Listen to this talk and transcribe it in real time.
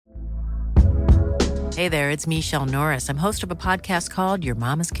Hey there, it's Michelle Norris. I'm host of a podcast called Your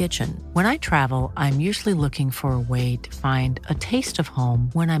Mama's Kitchen. When I travel, I'm usually looking for a way to find a taste of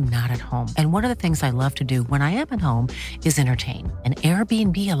home when I'm not at home. And one of the things I love to do when I am at home is entertain. And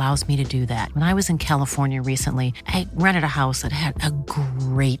Airbnb allows me to do that. When I was in California recently, I rented a house that had a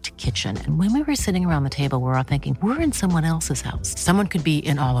great kitchen. And when we were sitting around the table, we were all thinking, we're in someone else's house. Someone could be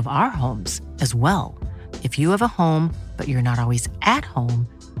in all of our homes as well. If you have a home, but you're not always at home,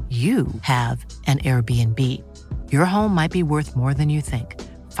 you have an Airbnb. Your home might be worth more than you think.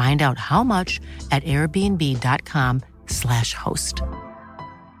 Find out how much at airbnb.com/host.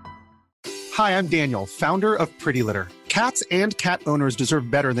 Hi, I'm Daniel, founder of Pretty Litter. Cats and cat owners deserve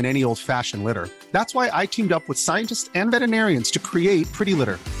better than any old-fashioned litter. That's why I teamed up with scientists and veterinarians to create Pretty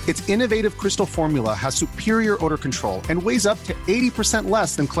Litter. Its innovative crystal formula has superior odor control and weighs up to 80%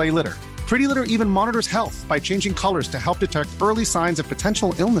 less than clay litter. Pretty Litter even monitors health by changing colors to help detect early signs of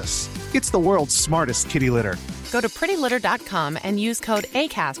potential illness. It's the world's smartest kitty litter. Go to prettylitter.com and use code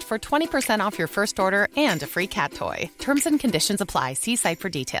ACAST for 20% off your first order and a free cat toy. Terms and conditions apply. See site for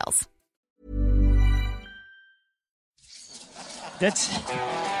details.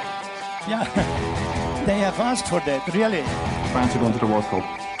 Yeah, they have asked for that, really. France are going to the World Cup.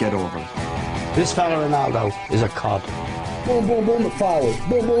 Get over it. This fella Ronaldo is a cod. Boom, boom, boom, forward.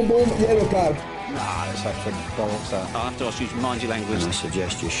 Boom, boom, boom, yellow card. Nah, it's actually bollocks. After us, use mind your language. I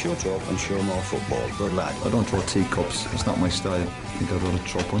suggest you shut up and show more football. Good lad. I don't throw teacups. It's not my style. I think I'd rather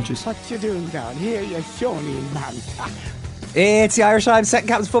throw punches. What you doing down here, you shawny man? It's the Irish Times Second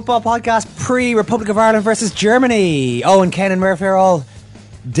Captain's Football Podcast pre-Republic of Ireland versus Germany. Oh, and Ken and Murphy are all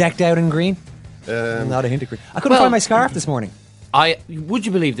decked out in green. Not a hint of green. I couldn't find my scarf this morning. Would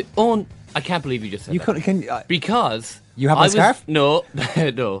you believe that? Owen, I can't believe you just said you that. Because you have my scarf? No,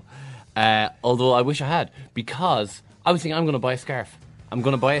 no. Although I wish I had, because I was thinking I'm going to buy a scarf. I'm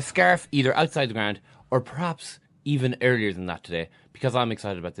going to buy a scarf either outside the ground or perhaps even earlier than that today, because I'm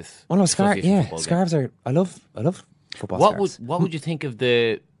excited about this. Oh no, scarves! Yeah, scarves are. I love football scarves. What would you think of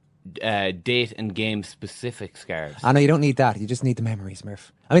the date and game specific scarves? I know you don't need that. You just need the memories,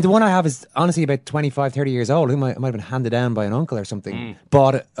 Murph. I mean, the one I have is honestly about 25, 30 years old. It might have been handed down by an uncle or something.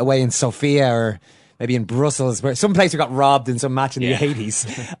 Bought it away in Sofia or maybe in Brussels, where some place who got robbed in some match in the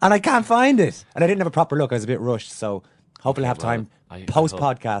 80s. And I can't find it. And I didn't have a proper look. I was a bit rushed. So hopefully I have time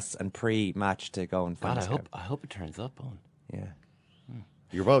post-podcasts and pre-match to go and find it. I hope it turns up, Owen. Yeah.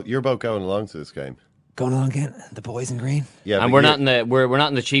 You're both going along to this game. Going along again, the boys in green. Yeah, and we're not in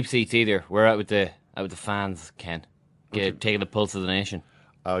the cheap seats either. We're out with the fans, Ken. Taking the pulse of the nation.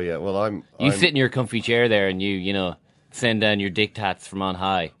 Oh yeah, well You sit in your comfy chair there and you send down your diktats from on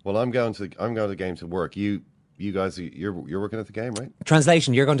high. Well, I'm going to the game to work. You guys, you're working at the game, right?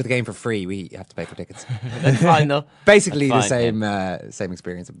 Translation: you're going to the game for free. We have to pay for tickets. That's fine though. Basically That's the same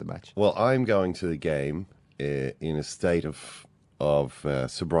experience of the match. Well, I'm going to the game in a state of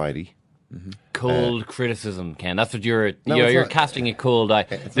sobriety. Mm-hmm. Cold criticism, Ken. That's what you're casting a cold eye.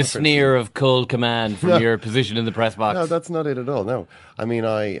 The sneer of cold command from your position in the press box. No, that's not it at all. No, I mean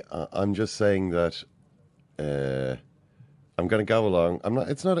I'm just saying that I'm going to go along. I'm not.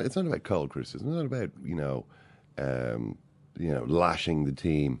 It's not about cold criticism. It's not about lashing the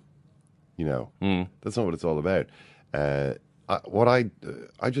team. That's not what it's all about. I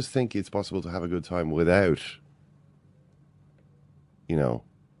just think it's possible to have a good time without. Go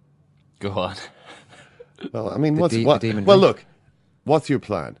on. Well, I mean, look, what's your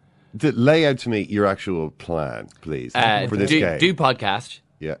plan? Lay out to me your actual plan, please, for this game. Do podcast.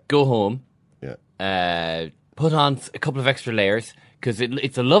 Yeah. Go home. Yeah. Put on a couple of extra layers, because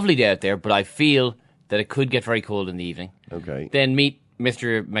it's a lovely day out there, but I feel that it could get very cold in the evening. Okay. Then meet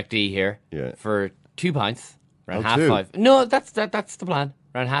Mr. McD here for 2 pints around 5:30. No, that's the plan.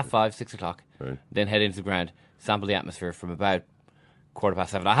 Around 5:30, 6 o'clock. Right. Then head into the ground, sample the atmosphere from about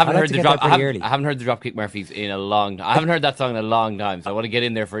 7:15. I haven't heard the Dropkick Murphys in a long time. I haven't heard that song in a long time, so I want to get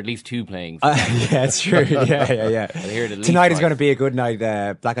in there for at least 2 playings. Yeah, it's true. Yeah. I'll hear it at least Tonight twice. is going to be a good night.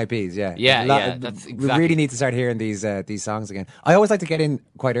 Black Eyed Peas, That's exactly. We really need to start hearing these songs again. I always like to get in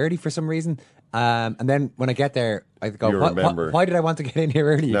quite early for some reason, and then when I get there, I go, why did I want to get in here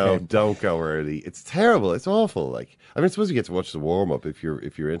early? No, again? don't go early. It's terrible. It's awful. I suppose you get to watch the warm up if you're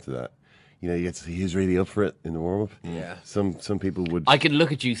into that. You get to see who's really up for it in the warm-up. Yeah. Some people would... I could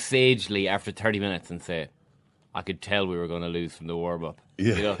look at you sagely after 30 minutes and say, I could tell we were going to lose from the warm-up.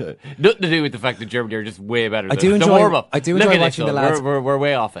 Yeah. You know? Nothing to do with the fact that Germany are just way better than the warm-up. I do Look enjoy at watching this, the lads. We're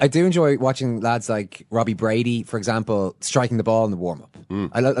way off it. I do enjoy watching lads like Robbie Brady, for example, striking the ball in the warm-up.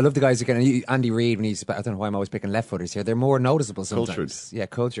 I love the guys who can. Andy Reid, when he's, I don't know why I'm always picking left-footers here. They're more noticeable sometimes. Cultured. Yeah,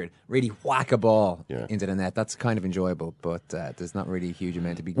 cultured. Really whack a ball Yeah. into the net. That's kind of enjoyable, but there's not really a huge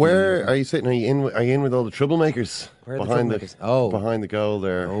amount to be. Where are you sitting? Are you in with all the troublemakers? Where are the behind troublemakers? behind the goal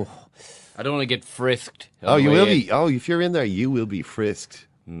there. Oh. I don't want to get frisked. Oh, you will be. Oh, if you're in there, you will be frisked.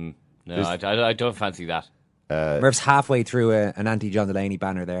 No, I don't fancy that. Murph's halfway through an anti-John Delaney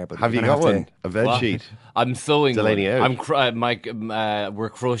banner there. But Have you got one? A bed sheet? I'm sewing Delaney one. out. We're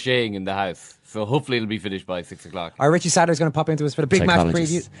crocheting in the house, so hopefully it'll be finished by 6 o'clock. Our Richie Satter's going to pop into us for the big match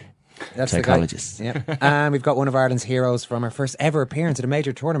preview. That's Psychologist. The guy. Yeah. And we've got one of Ireland's heroes from our first ever appearance at a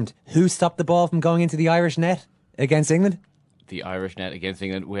major tournament. Who stopped the ball from going into the Irish net against England? The Irish net against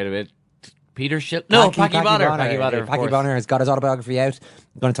England. Wait a minute. Peter Schill? No, Packie Bonner. Packie Bonner has got his autobiography out.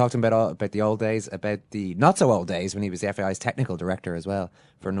 I'm going to talk to him about the old days, about the not so old days when he was the FAI's technical director as well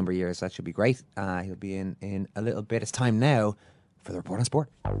for a number of years. That should be great. He'll be in a little bit. It's time now for the Report on Sport.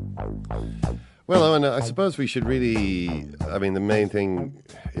 Well, Owen, I suppose we should really. I mean, the main thing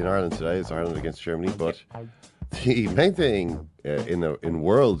in Ireland today is Ireland against Germany, but the main thing in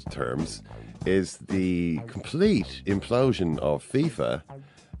world terms is the complete implosion of FIFA.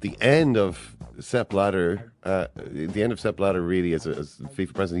 The end of Sepp Blatter, really as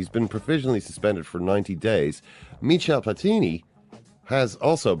FIFA president. He's been provisionally suspended for 90 days. Michel Platini has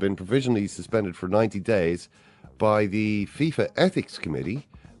also been provisionally suspended for 90 days by the FIFA Ethics Committee,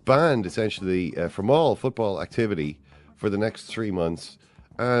 banned essentially from all football activity for the next 3 months,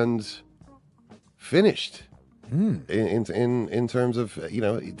 and finished. In terms of,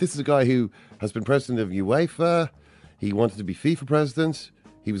 this is a guy who has been president of UEFA. He wanted to be FIFA president.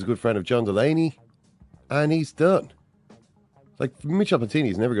 He was a good friend of John Delaney, and he's done. Like, Michel Platini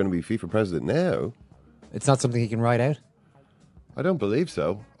is never going to be FIFA president now. It's not something he can write out? I don't believe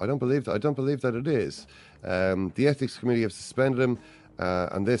so. I don't believe that it is. The Ethics Committee have suspended him,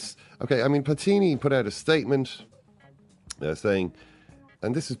 and this... Okay, I mean, Platini put out a statement saying...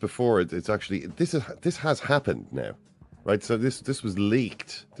 And this is before it's actually... This has happened now, right? So this was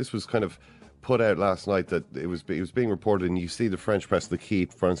leaked. This was kind of... put out last night that it was being reported, and you see the French press,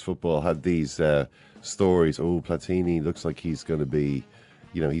 L'Equipe, France Football had these stories. Oh, Platini looks like he's going to be,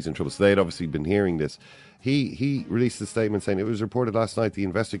 he's in trouble. So they had obviously been hearing this. He released a statement saying it was reported last night the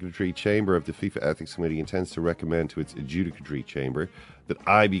investigatory chamber of the FIFA Ethics Committee intends to recommend to its adjudicatory chamber that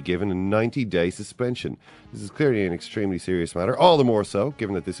I be given a 90-day suspension. This is clearly an extremely serious matter, all the more so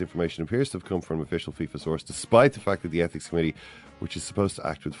given that this information appears to have come from an official FIFA source, despite the fact that the Ethics Committee, which is supposed to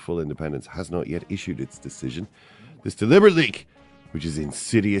act with full independence, has not yet issued its decision. This deliberate leak, which is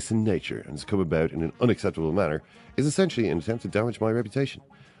insidious in nature and has come about in an unacceptable manner, is essentially an attempt to damage my reputation.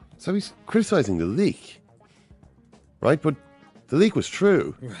 So he's criticising the leak, right? But the leak was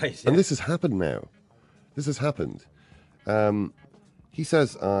true. Right. Yeah. And this has happened now. This has happened. He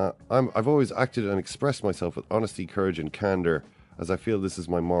says, I've always acted and expressed myself with honesty, courage and candour, as I feel this is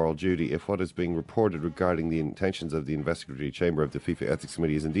my moral duty. If what is being reported regarding the intentions of the investigatory chamber of the FIFA Ethics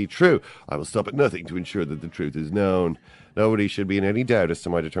Committee is indeed true, I will stop at nothing to ensure that the truth is known. Nobody should be in any doubt as to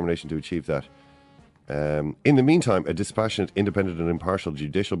my determination to achieve that. In the meantime, a dispassionate, independent and impartial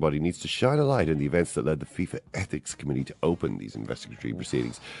judicial body needs to shine a light on the events that led the FIFA Ethics Committee to open these investigatory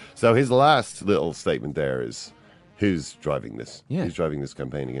proceedings. So his last little statement there is, who's driving this? Yeah. Who's driving this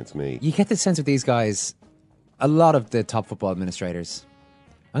campaign against me? You get the sense of these guys, a lot of the top football administrators,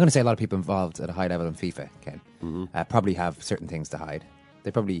 I'm going to say a lot of people involved at a high level in FIFA, Ken, probably have certain things to hide.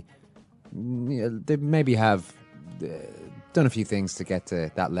 They probably, they maybe have done a few things to get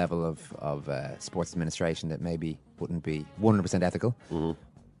to that level of sports administration that maybe wouldn't be 100% ethical.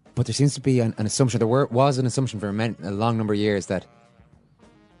 But there seems to be an assumption, was an assumption for a long number of years that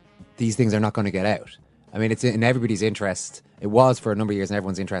these things are not going to get out. I mean, it's in everybody's interest. It was for a number of years in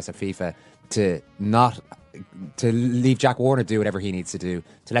everyone's interest at FIFA to leave Jack Warner do whatever he needs to do,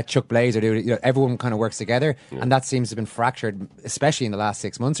 to let Chuck Blazer do it. Everyone kind of works together, and that seems to have been fractured, especially in the last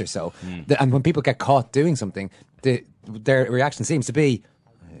 6 months or so. And when people get caught doing something, their reaction seems to be,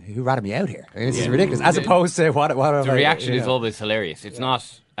 who ratted me out here? I mean, this is ridiculous. As opposed to what the reaction is always hilarious. It's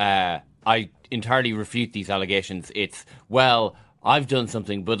not, I entirely refute these allegations. It's, well, I've done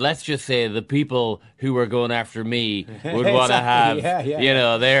something, but let's just say the people who were going after me would want to have,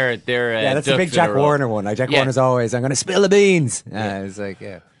 they're that's the big Jack Warner one. Like Jack Warner's always, I'm going to spill the beans. It's like,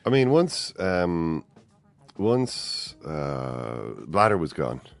 I mean, once Blatter was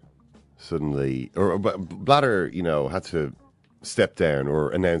gone, suddenly, or Blatter, had to step down or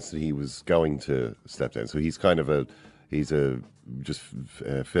announced that he was going to step down. So he's just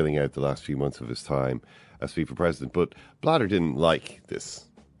filling out the last few months of his time as FIFA president. But Blatter didn't like this,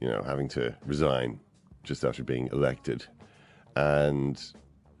 having to resign just after being elected. And,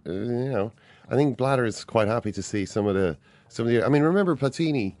 I think Blatter is quite happy to see some of the. I mean, remember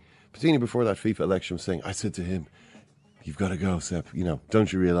Platini before that FIFA election was saying, I said to him, "You've got to go, Sepp.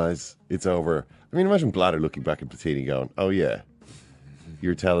 Don't you realise it's over?" I mean, imagine Blatter looking back at Platini going, "Oh yeah,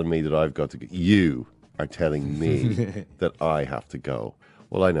 you're telling me that I've got to go. You are telling me that I have to go.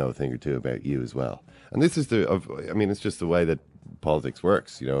 Well, I know a thing or two about you as well." And this is it's just the way that politics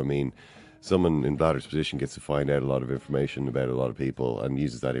works. Someone in Blatter's position gets to find out a lot of information about a lot of people and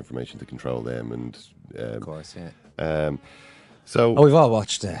uses that information to control them. And of course, yeah. We've all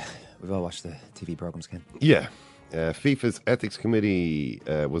watched the TV programs, Ken. Yeah. FIFA's ethics committee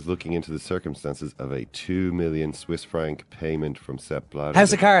was looking into the circumstances of a 2 million Swiss franc payment from Sepp Blatter.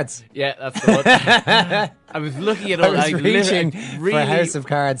 House of Cards. Yeah, that's the one. I was looking at all. I was reaching for House of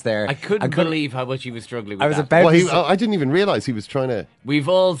Cards there. I couldn't believe how much he was struggling with. I didn't even realise he was trying to. We've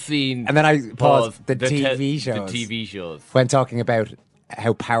all seen. And then I paused the TV shows. The TV shows. When talking about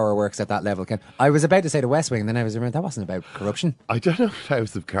how power works at that level, Ken. I was about to say the West Wing, and then I was remembering that wasn't about corruption. I don't know if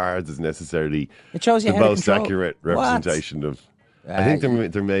House of Cards is necessarily it shows you the most accurate representation of. I think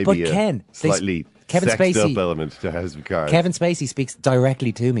there may be a slightly sexed up element to House of Cards. Kevin Spacey speaks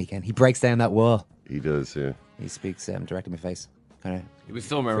directly to me, Ken. He breaks down that wall. He does, yeah. He speaks directly in my face. It was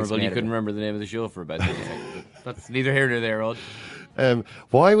so memorable you couldn't remember the name of the show for about 30 seconds. That's neither here nor there, Rod.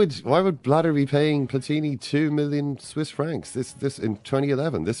 Why would Blatter be paying Platini 2 million Swiss francs? This in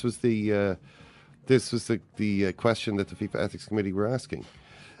 2011. This was the question that the FIFA Ethics Committee were asking.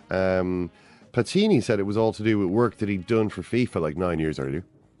 Platini said it was all to do with work that he'd done for FIFA like 9 years earlier.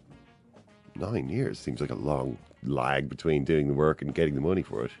 9 years seems like a long lag between doing the work and getting the money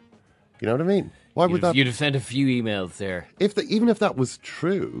for it. You know what I mean? You'd have sent a few emails there. Even if that was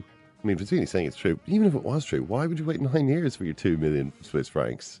true. I mean, Platini's saying it's true. Even if it was true, why would you wait 9 years for your 2 million Swiss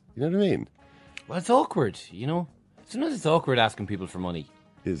francs? You know what I mean? Well, it's awkward, Sometimes it's awkward asking people for money.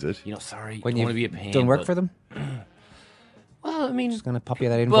 Is it? Sorry, when you want to be a pain. Done work for them? Well, I mean... Just going to pop you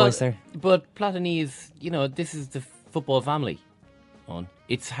that invoice there. But Platini is, this is the football family.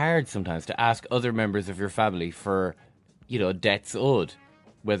 It's hard sometimes to ask other members of your family for, debts owed.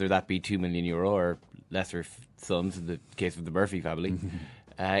 Whether that be €2 million or lesser sums in the case of the Murphy family.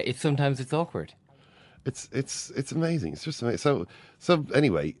 Sometimes it's awkward. It's amazing. It's just amazing. So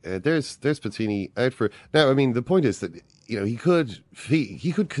anyway, there's Platini out for now. I mean, the point is that he could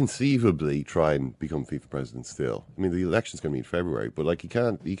conceivably try and become FIFA president still. I mean, the election's going to be in February, but he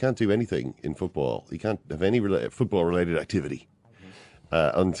can't do anything in football. He can't have any football related activity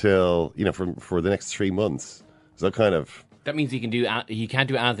until for the next 3 months. So kind of. That means he can't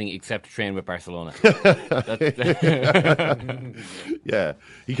do anything except train with Barcelona. Yeah,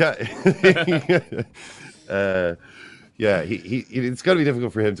 he can't. It's going to be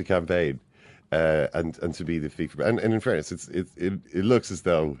difficult for him to campaign and to be the FIFA. And in fairness, it looks as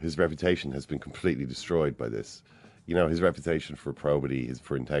though his reputation has been completely destroyed by this. His reputation for probity,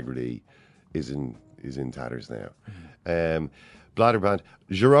 for integrity, is in tatters now. Blatter banned.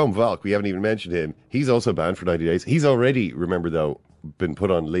 Jerome Valk, we haven't even mentioned him. He's also banned for 90 days. He's already, remember though, been put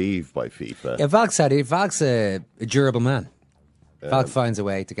on leave by FIFA. Yeah, Valk said it. Valk's a durable man. Valk finds a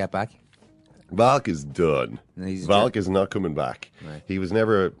way to get back. Valk is done. Valk is not coming back. Right. He was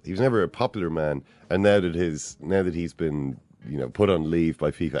never a popular man, and now that he's been put on leave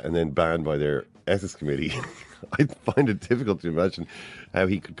by FIFA and then banned by their ethics committee, I find it difficult to imagine how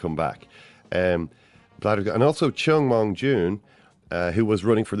he could come back. Blatter, and also Chung Mong-jun, who was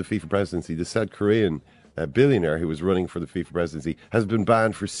running for the FIFA presidency, the South Korean billionaire who was running for the FIFA presidency, has been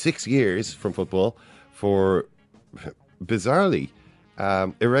banned for 6 years from football for, bizarrely,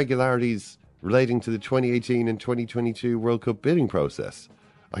 irregularities relating to the 2018 and 2022 World Cup bidding process.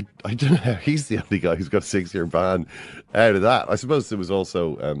 I don't know how he's the only guy who's got a 6-year ban out of that. I suppose there was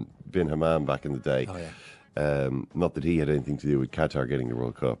also Bin Hammam back in the day. Oh, yeah. Not that he had anything to do with Qatar getting the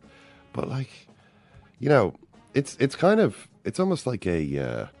World Cup. But it's almost like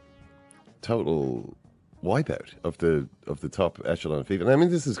a total wipeout of the top echelon of FIFA. And I mean,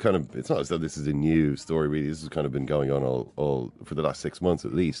 this is it's not as though this is a new story really. This has kind of been going on all for the last 6 months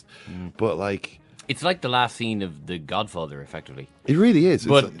at least. But it's like the last scene of The Godfather, effectively. It really is.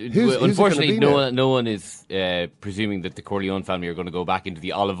 But unfortunately, no one is presuming that the Corleone family are going to go back into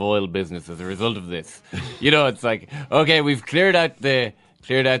the olive oil business as a result of this. It's like, okay, we've cleared out the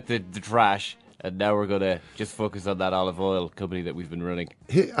trash, and now we're going to just focus on that olive oil company that we've been running.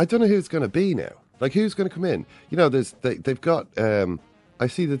 I don't know who it's going to be now. Like, who's going to come in? You know, they've got. I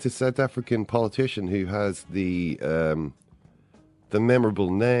see that the South African politician who has the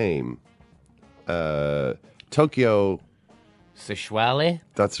memorable name, Tokyo. Sexuale?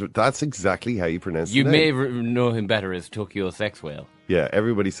 That's exactly how you pronounce You the may name. know him better as Tokyo Sex Whale. Yeah,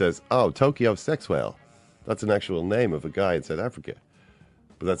 everybody says, "Oh, Tokyo Sex Whale." That's an actual name of a guy in South Africa,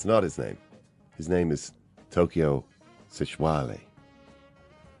 but that's not his name. His name is Tokyo Sexuale.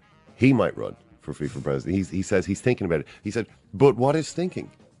 He might run for FIFA president. He says he's thinking about it. He said, "But what is thinking?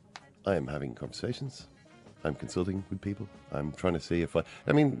 I am having conversations. I'm consulting with people. I'm trying to see if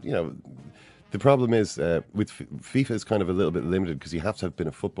I mean, you know." The problem is with FIFA is kind of a little bit limited because you have to have been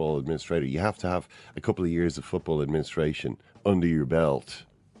a football administrator. You have to have a couple of years of football administration under your belt,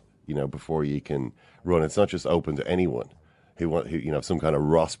 you know, before you can run. It's not just open to anyone who you know, some kind of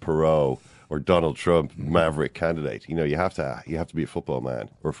Ross Perot or Donald Trump maverick candidate. You know, you have to be a football man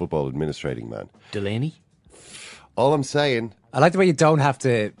or a football administrating man. Delaney? All I'm saying. I like the way you don't have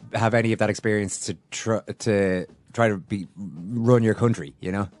to have any of that experience to try to run your country,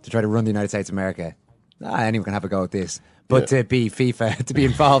 you know, to try to run the United States of America. Anyone can have a go at this. But to be FIFA, to be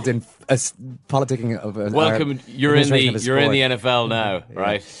involved in politicking of a welcome, you're in the NFL now,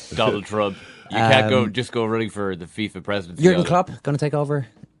 right? Donald Trump. You can't go running for the FIFA presidency. Jurgen Klopp going to take over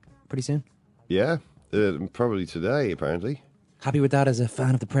pretty soon. Yeah, probably today. Apparently, happy with that as a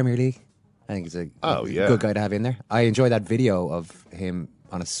fan of the Premier League. I think he's a good guy to have in there. I enjoy that video of him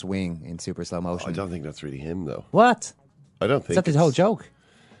on a swing in super slow motion. I don't think that's really him, though. What? I don't think. Is that the whole joke?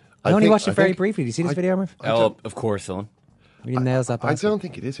 I only watched it very briefly. Did you see this video, Murph? Oh, of course, son. He nails that bastard. I don't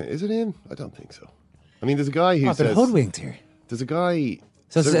think it is him. Is it him? I don't think so. I mean, there's a guy who says... I've been hoodwinked here. There's a guy who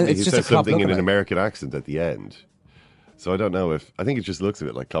says something in an American accent at the end. So I don't know if... I think it just looks a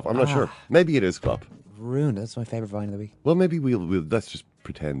bit like Klopp. I'm not sure. Maybe it is Klopp. Ruined. That's my favourite Vine of the week. Well, maybe we'll let's just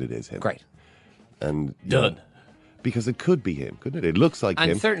pretend it is him. Great. And done. Because it could be him, couldn't it? It looks like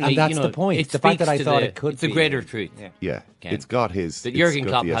him. Certainly, and that's the point. The fact that I thought it could be. It's a greater truth. Yeah. It's got his... That Jurgen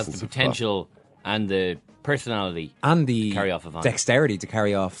Klopp has the potential and the personality and the to carry off a dexterity to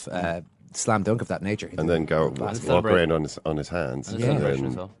carry off slam dunk of that nature. And then go walk around on his hands and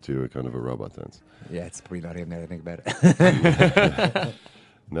then do a kind of a robot dance. Yeah, it's probably not him there to think about it.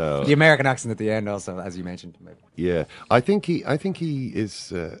 No. The American accent at the end also, as you mentioned. Yeah. I think he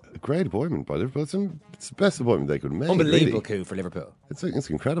is a great appointment by Liverpool. It's the best appointment they could make. Unbelievable coup for Liverpool. It's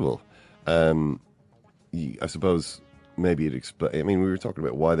incredible. I suppose maybe it explains... I mean, we were talking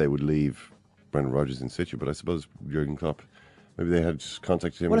about why they would leave Brendan Rodgers in situ, but I suppose Jurgen Klopp, maybe they had just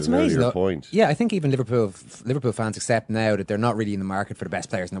contacted him at an earlier point. Yeah, I think even Liverpool fans accept now that they're not really in the market for the best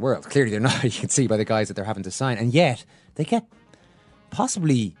players in the world. Clearly they're not. You can see by the guys that they're having to sign. And yet, they get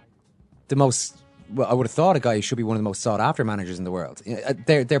possibly the most... Well, I would have thought a guy who should be one of the most sought-after managers in the world.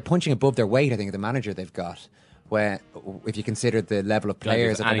 They're punching above their weight, I think, the manager they've got. Where, if you consider the level of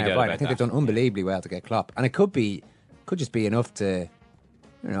players that they're now buying, I think they've done unbelievably well to get Klopp. And it could just be enough to...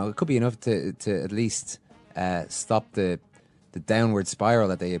 You know, it could be enough to at least stop the downward spiral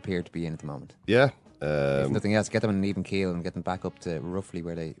that they appear to be in at the moment. Yeah. If nothing else, get them on an even keel and get them back up to roughly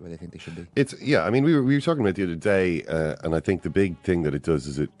where they think they should be. I mean, we were talking about it the other day, and I think the big thing that it does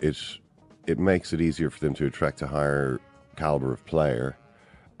is it makes it easier for them to attract a higher caliber of player.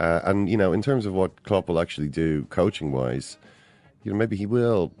 And you know, in terms of what Klopp will actually do coaching wise, you know, maybe he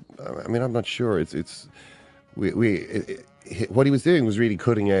will. I mean, I'm not sure. What he was doing was really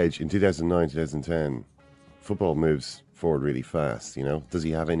cutting edge in 2009, 2010. Football moves forward really fast, you know. Does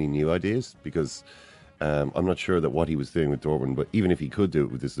he have any new ideas? Because I'm not sure that what he was doing with Dortmund, but even if he could do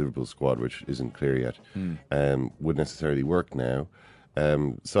it with this Liverpool squad, which isn't clear yet, would necessarily work now.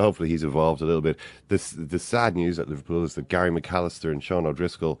 So hopefully he's evolved a little bit. The sad news at Liverpool is that Gary McAllister and Sean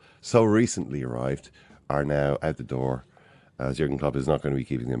O'Driscoll, so recently arrived, are now out the door, as Jurgen Klopp is not going to be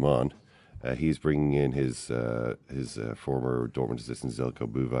keeping them on. He's bringing in his former Dortmund assistant Zeljko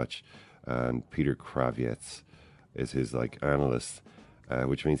Buvac, and Peter Krawiec is his analyst,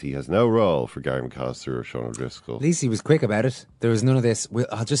 which means he has no role for Gary McAllister or Sean O'Driscoll. At least he was quick about it. There was none of this.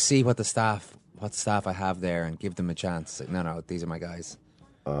 I'll just see what staff I have there and give them a chance. No, these are my guys.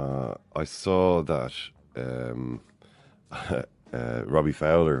 I saw that Robbie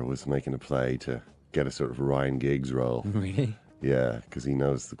Fowler was making a play to get a sort of Ryan Giggs role. Really? Yeah, because he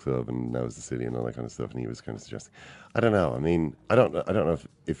knows the club and knows the city and all that kind of stuff, and he was kind of suggesting. I don't know. I mean, I don't know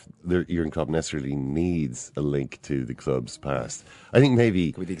if Jurgen Klopp necessarily needs a link to the club's past. I think maybe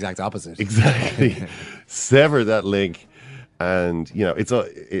it could be the exact opposite. Exactly, sever that link, and you know,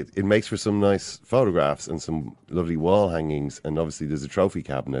 it makes for some nice photographs and some lovely wall hangings, and obviously there's a trophy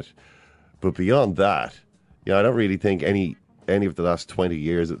cabinet. But beyond that, I don't really think any any of the last 20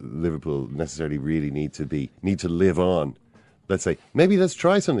 years that Liverpool necessarily really need to live on. Let's say, maybe let's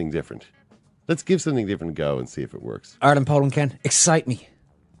try something different. Let's give something different a go and see if it works. Ireland, Poland, Ken, excite me.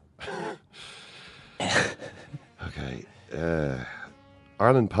 Okay.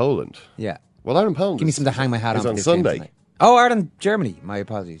 Ireland, Poland. Yeah. Well, Ireland, Poland. Give me something to hang my hat on. On Sunday. Tonight. Oh, Ireland, Germany. My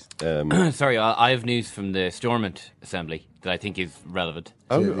apologies. Sorry, I have news from the Stormont Assembly that I think is relevant.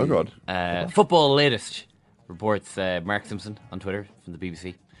 Oh God. Football Latest reports Mark Simpson on Twitter from the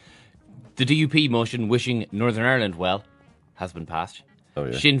BBC. The DUP motion wishing Northern Ireland well has been passed. Oh,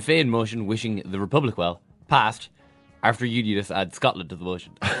 yeah. Sinn Féin motion wishing the Republic well passed after Unionists add Scotland to the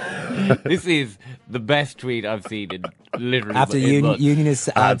motion. This is the best tweet I've seen in literally after Unionists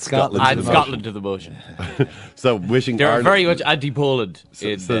add Scotland to the motion. So wishing they're Ireland, very much anti-Poland.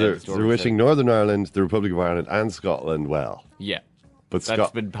 So they're wishing Northern Ireland, the Republic of Ireland, and Scotland well. Yeah, but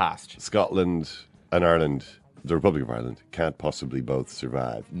that's been passed. Scotland and Ireland, the Republic of Ireland, can't possibly both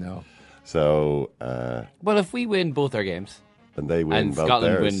survive. No. So, well, if we win both our games and they win and both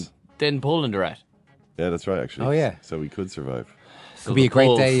Scotland theirs, win, then Poland are at. Yeah, that's right. Actually. Oh yeah. So we could survive. Could be a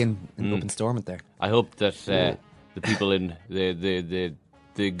great day in up in Stormont there. I hope that the people in the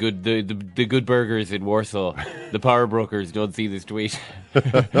good burgers in Warsaw, the power brokers, don't see this tweet.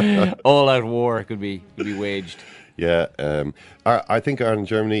 All out war could be waged. Yeah, I think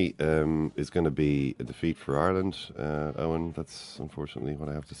Ireland-Germany is going to be a defeat for Ireland, Owen. That's unfortunately what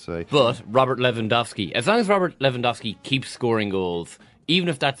I have to say. But Robert Lewandowski, as long as Robert Lewandowski keeps scoring goals, even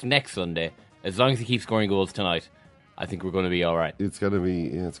if that's next Sunday, as long as he keeps scoring goals tonight, I think we're going to be all right. It's going to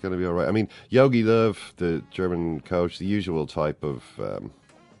be all right. I mean, Jogi Löw, the German coach, the usual type of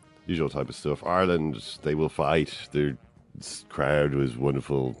stuff. Ireland, they will fight. Their crowd was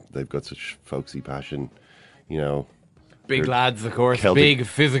wonderful. They've got such folksy passion. You know, big lads, of course. Celtic, big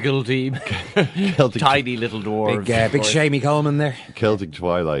physical team. Tiny little dwarves. Big Shamey Coleman there. Celtic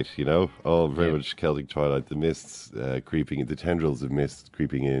twilight, you know, all very much Celtic twilight. The mists creeping, the tendrils of mist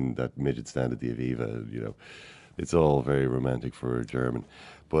creeping in. That midget stand at the Aviva. You know, it's all very romantic for a German.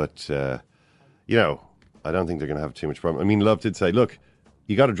 But you know, I don't think they're going to have too much problem. I mean, Love did say, "Look,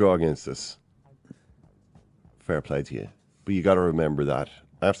 you got to draw against us. Fair play to you, but you got to remember that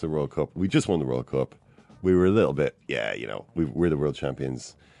after the World Cup, we just won the World Cup." We were a little bit, you know, we're the world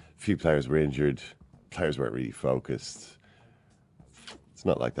champions. A few players were injured. Players weren't really focused. It's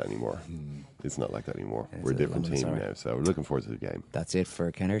not like that anymore. It's not like that anymore. We're a different team now, so we're looking forward to the game. That's it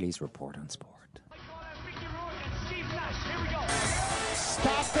for Ken Early's report on sport.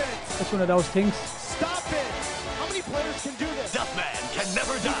 Stop it! That's one of those things. Stop it! How many players can do this? Duffman can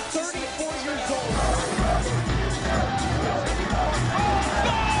never die. 34 years old.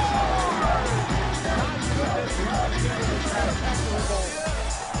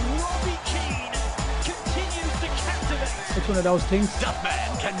 It's one of those things.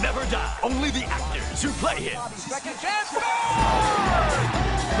 Duffman can never die. Only the actors who play him. Second chance. No,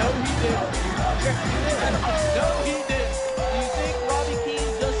 he didn't. No, he didn't. Do you think Robbie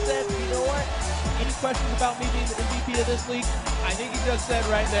Keane just said, you know what? Any questions about me being the MVP of this league? I think he just said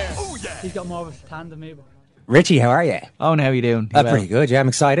right there. Oh, yeah. He's got more of a tan than me. But. Richie, how are you? Oh, how are you doing? Pretty good, yeah, I'm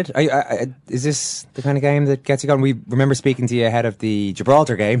excited. Is this the kind of game that gets you going? We remember speaking to you ahead of the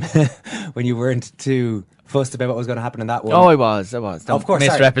Gibraltar game when you weren't too fussed about what was going to happen in that one. Oh, I was. Don't of course,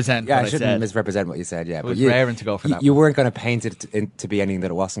 misrepresent what I said. shouldn't misrepresent what you said, yeah. It was raring to go for that You one. weren't going to paint it to be anything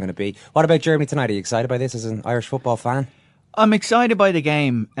that it wasn't going to be. What about Germany tonight? Are you excited by this as an Irish football fan? I'm excited by the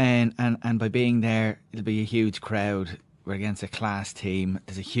game and by being there. It'll be a huge crowd. We're against a class team.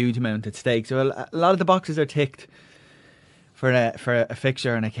 There's a huge amount at stake. So a lot of the boxes are ticked for a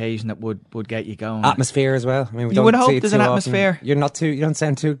fixture, an occasion that would get you going. Atmosphere as well. I mean, you would hope there's an atmosphere. You don't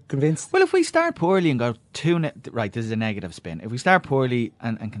sound too convinced. Well, if we start poorly and go right, this is a negative spin. If we start poorly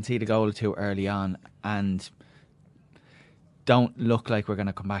and concede a goal or two early on and don't look like we're going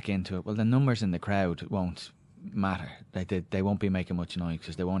to come back into it, well, the numbers in the crowd won't matter. They won't be making much noise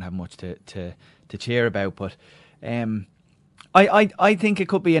because they won't have much to cheer about. But I think it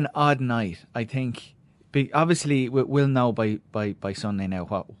could be an odd night. I think. Obviously, we'll know by Sunday now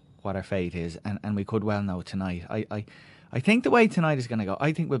what our fate is, and we could well know tonight. I think the way tonight is going to go,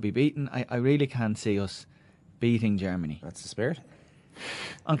 I think we'll be beaten. I really can't see us beating Germany. That's the spirit.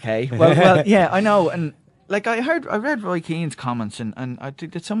 Okay, well, yeah, I know. And like I read Roy Keane's comments, and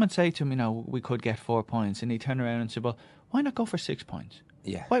did someone say to him, you know, we could get 4 points, and he turned around and said, well, why not go for 6 points?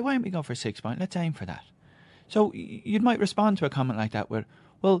 Yeah. Why don't we go for 6 points? Let's aim for that. So you might respond to a comment like that where,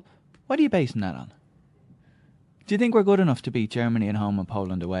 well, what are you basing that on? Do you think we're good enough to beat Germany at home and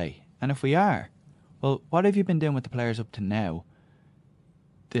Poland away? And if we are, well, what have you been doing with the players up to now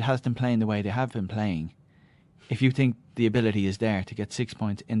that has them playing the way they have been playing if you think the ability is there to get 6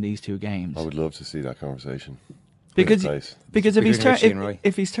 points in these 2 games. I would love to see that conversation. Because if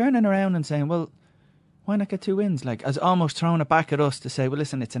he's turning around and saying, well, why not get 2 wins? Like, as almost throwing it back at us to say, well,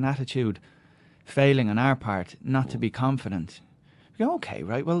 listen, it's an attitude failing on our part not to be confident. We go, okay,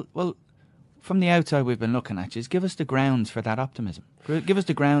 right, well, from the outside we've been looking at you, give us the grounds for that optimism. Give us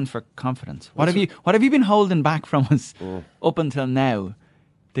the grounds for confidence. What have you been holding back from us up until now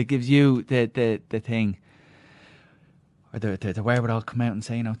that gives you the thing, or the wherewithal come out and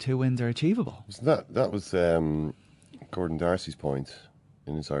say, 2 wins are achievable? That was Gordon Darcy's point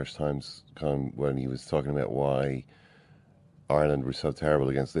in his Irish Times column when he was talking about why Ireland were so terrible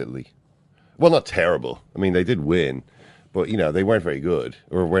against Italy. Well, not terrible. I mean, they did win, but, they weren't very good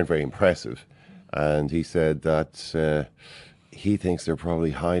or weren't very impressive. And he said that he thinks they're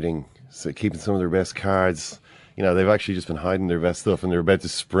probably keeping some of their best cards. They've actually just been hiding their best stuff, and they're about to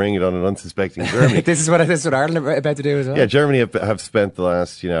spring it on an unsuspecting Germany. This is what Ireland are about to do as well. Yeah, Germany have spent the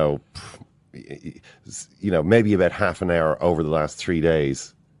last, maybe about half an hour over the last 3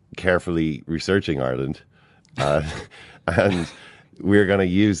 days carefully researching Ireland, and we're going to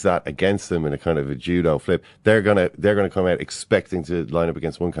use that against them in a kind of a judo flip. They're going to come out expecting to line up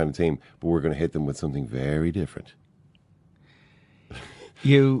against one kind of team, but we're going to hit them with something very different.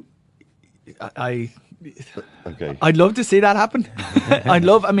 Okay. I'd love to see that happen.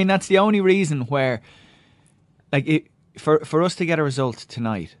 That's the only reason where, for us to get a result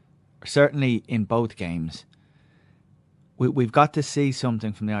tonight, or certainly in both games, we've got to see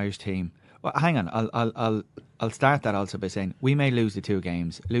something from the Irish team. Well, hang on, I'll start that also by saying we may lose the 2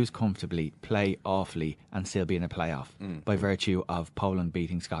 games, lose comfortably, play awfully, and still be in a playoff by virtue of Poland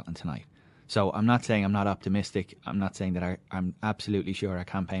beating Scotland tonight. So I'm not saying I'm not optimistic. I'm not saying that I'm absolutely sure our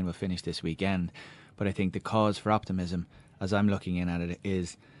campaign will finish this weekend. But I think the cause for optimism, as I'm looking in at it,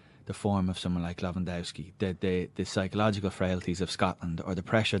 is the form of someone like Lewandowski, the psychological frailties of Scotland, or the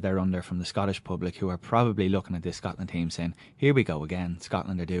pressure they're under from the Scottish public, who are probably looking at this Scotland team saying, here we go again,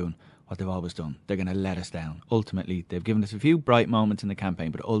 Scotland are doing what they've always done. They're going to let us down. Ultimately, they've given us a few bright moments in the campaign,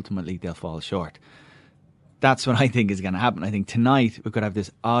 but ultimately they'll fall short. That's what I think is going to happen. I think tonight we could have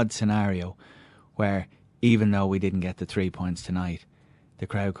this odd scenario where, even though we didn't get the 3 points tonight, the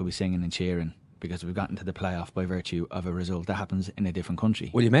crowd could be singing and cheering because we've gotten to the playoff by virtue of a result that happens in a different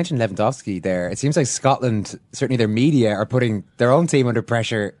country. Well, you mentioned Lewandowski there. It seems like Scotland, certainly their media, are putting their own team under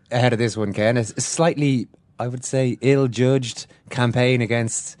pressure ahead of this one, Ken. It's a slightly, I would say, ill-judged campaign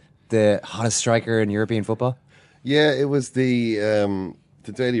against the hottest striker in European football. Yeah, it was the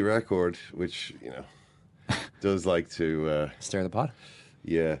Daily Record, which, does like to stir the pot.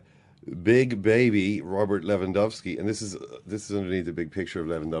 Yeah. Big baby Robert Lewandowski, and this is underneath a big picture of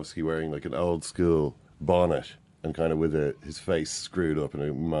Lewandowski wearing like an old school bonnet and kind of with his face screwed up in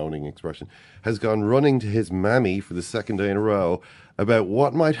a moaning expression, has gone running to his mammy for the 2nd day in a row about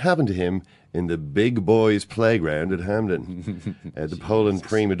what might happen to him in the big boys' playground at Hampden. The Poland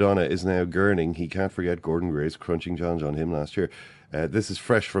prima donna is now gurning. He can't forget Gordon Gray's crunching Johns on him last year. This is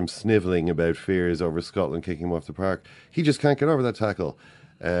fresh from snivelling about fears over Scotland kicking him off the park. He just can't get over that tackle.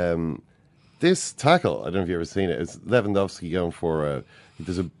 This tackle, I don't know if you've ever seen it, it's Lewandowski going for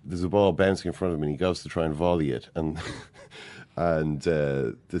there's a ball bouncing in front of him and he goes to try and volley it, and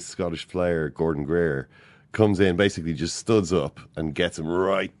this Scottish player, Gordon Greer, comes in, basically just studs up and gets him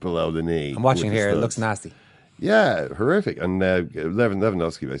right below the knee. I'm watching here, it looks nasty. Yeah, horrific. And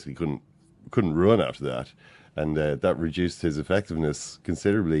Lewandowski basically couldn't run after that, and that reduced his effectiveness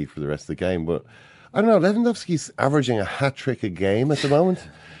considerably for the rest of the game. But I don't know, Lewandowski's averaging a hat-trick a game at the moment.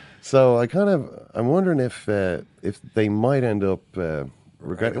 So I'm wondering if they might end up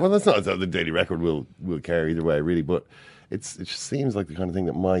regretting. Well, that's not the Daily Record will care either way, really. But it just seems like the kind of thing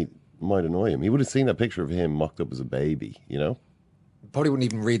that might annoy him. He would have seen that picture of him mocked up as a baby, Probably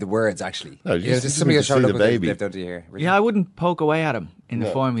wouldn't even read the words, actually. No, just somebody got showed up with baby. Yeah, I wouldn't poke away at him in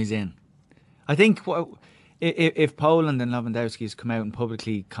the form he's in. I think if Poland and Lewandowski has come out and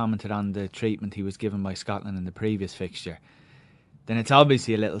publicly commented on the treatment he was given by Scotland in the previous fixture, then it's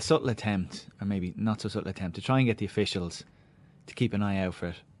obviously a little subtle attempt, or maybe not so subtle attempt, to try and get the officials to keep an eye out for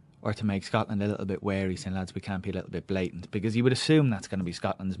it, or to make Scotland a little bit wary, saying, lads, we can't be a little bit blatant, because you would assume that's going to be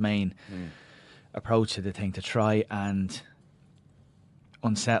Scotland's main approach to the thing, to try and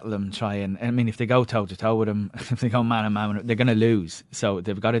unsettle them, if they go toe-to-toe with them, if they go man-on-man, they're going to lose, so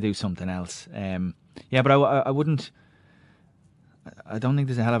they've got to do something else. But I don't think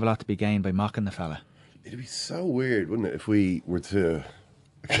there's a hell of a lot to be gained by mocking the fella. It'd be so weird, wouldn't it, if we were to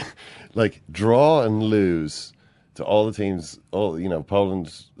draw and lose to all the teams,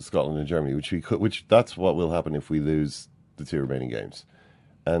 Poland, Scotland, and Germany, which that's what will happen if we lose the 2 remaining games,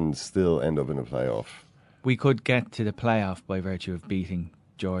 and still end up in a playoff. we could get to the playoff by virtue of beating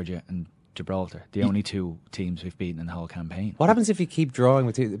Georgia and Gibraltar, the only two teams we've beaten in the whole campaign. What happens if you keep drawing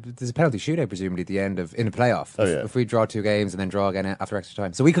with there's a penalty shootout presumably at the end of in a playoff? If we draw 2 games and then draw again after extra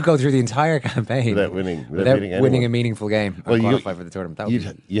time, so we could go through the entire campaign without winning a meaningful game and qualify for the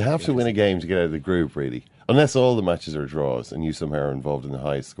tournament. You have to win a game to get out of the group, really. Unless all the matches are draws and you somehow are involved in the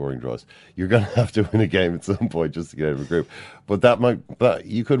highest scoring draws, you're going to have to win a game at some point just to get out of a group. But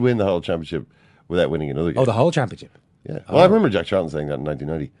you could win the whole championship without winning another game. Oh, the whole championship. Yeah. Well, I remember Jack Charlton saying that in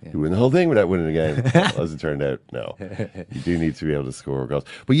 1990. Yeah. You win the whole thing without winning a game. As it turned out, no. You do need to be able to score goals.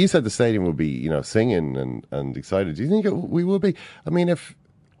 But you said the stadium will be, singing and excited. Do you think we will be? I mean, if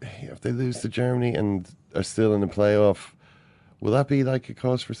they lose to Germany and are still in the playoff, will that be like a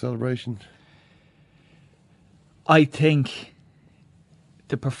cause for celebration? I think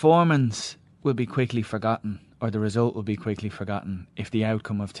the performance will be quickly forgotten, or the result will be quickly forgotten, if the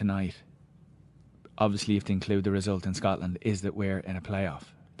outcome of tonight, obviously you have to include the result in Scotland, is that we're in a playoff.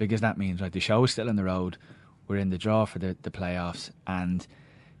 Because that means, right, the show is still on the road, we're in the draw for the playoffs, and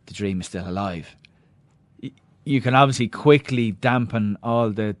the dream is still alive. You can obviously quickly dampen all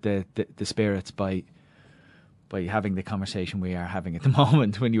the spirits by having the conversation we are having at the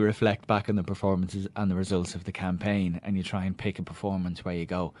moment when you reflect back on the performances and the results of the campaign and you try and pick a performance where you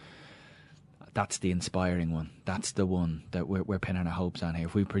go, that's the inspiring one. That's the one that we're pinning our hopes on here.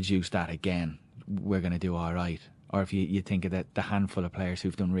 If we produce that again, we're going to do all right. Or if you think of the handful of players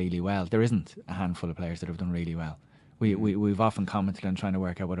who've done really well, there isn't a handful of players that have done really well. We've often commented on trying to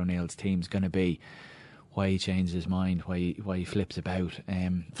work out what O'Neill's team's going to be, why he changes his mind, why he flips about.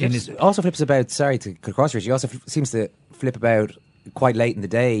 Also flips about, sorry to cut across here, he also seems to flip about quite late in the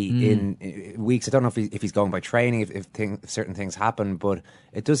day in weeks. I don't know if he's going by training, if certain things happen, but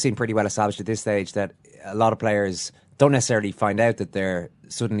it does seem pretty well established at this stage that a lot of players don't necessarily find out that they're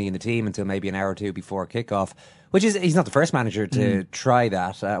suddenly in the team until maybe an hour or two before kickoff, which is, he's not the first manager to try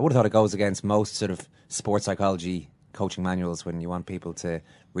that. I would have thought it goes against most sort of sports psychology coaching manuals when you want people to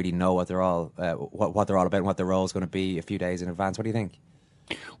really know what they're all what they're all about and what their role is going to be a few days in advance. What do you think?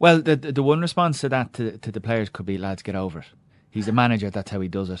 Well, the one response to that to the players could be, lads, get over it. He's a manager. That's how he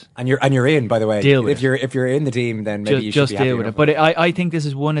does it. And you're in, by the way. Deal with it. If you're in the team, then maybe you should just deal with it. But I think this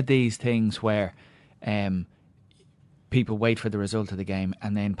is one of these things where people wait for the result of the game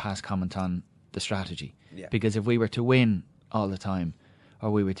and then pass comment on the strategy. Yeah. Because if we were to win all the time, or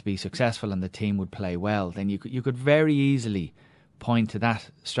we were to be successful and the team would play well, then you could very easily point to that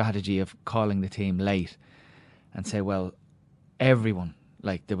strategy of calling the team late and say, well, everyone,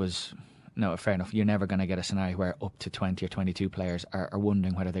 like there was, no, fair enough, you're never going to get a scenario where up to 20 or 22 players are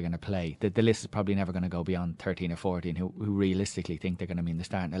wondering whether they're going to play. The list is probably never going to go beyond 13 or 14 who realistically think they're going to be in the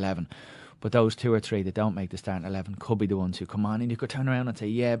starting 11. But those 2 or 3 that don't make the starting 11 could be the ones who come on, and you could turn around and say,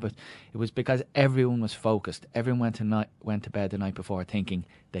 yeah, but it was because everyone was focused. Everyone went to bed the night before thinking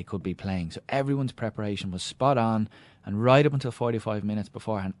they could be playing. So everyone's preparation was spot on, and right up until 45 minutes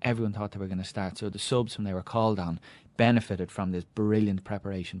beforehand, everyone thought they were going to start. So the subs, when they were called on, benefited from this brilliant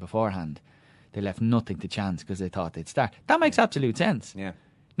preparation beforehand. They left nothing to chance because they thought they'd start. That makes absolute sense. Yeah.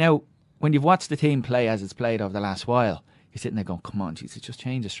 Now, when you've watched the team play as it's played over the last while, you're sitting there going, come on, Jesus, just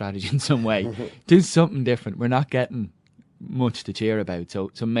change the strategy in some way. Do something different. We're not getting much to cheer about. So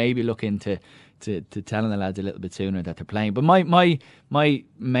maybe look into telling the lads a little bit sooner that they're playing. But my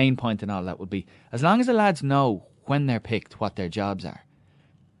main point in all that would be, as long as the lads know when they're picked what their jobs are,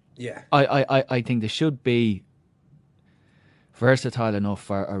 yeah, I think they should be versatile enough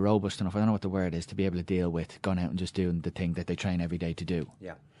or robust enough, I don't know what the word is, to be able to deal with going out and just doing the thing that they train every day to do.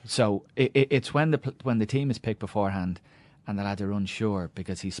 Yeah. So it's when the team is picked beforehand and the lads are unsure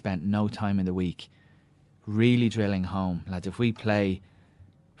because he spent no time in the week really drilling home, lads, if we play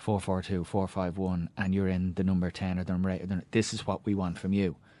 4-4-2, 4-5-1 and you're in the number 10 or the number 8, this is what we want from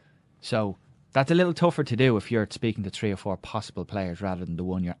you. So that's a little tougher to do if you're speaking to 3 or 4 possible players rather than the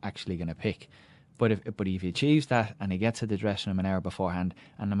one you're actually going to pick. But if he achieves that and he gets to the dressing room an hour beforehand,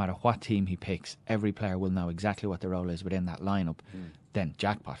 and no matter what team he picks, every player will know exactly what the role is within that lineup, then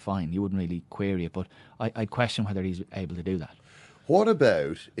jackpot, fine. You wouldn't really query it, but I'd question whether he's able to do that. What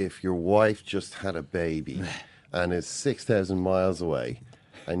about if your wife just had a baby and is 6,000 miles away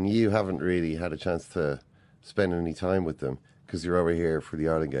and you haven't really had a chance to spend any time with them because you're over here for the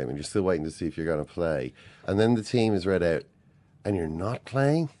Ireland game and you're still waiting to see if you're going to play, and then the team is read out and you're not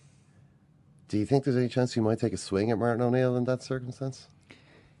playing? Do you think there's any chance you might take a swing at Martin O'Neill in that circumstance?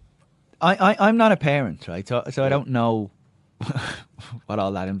 I'm not a parent, right? So I don't know what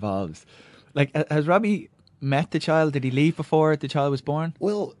all that involves. Like, has Robbie met the child? Did he leave before the child was born?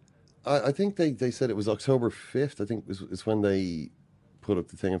 Well, I think they said it was October 5th, I think is when they put up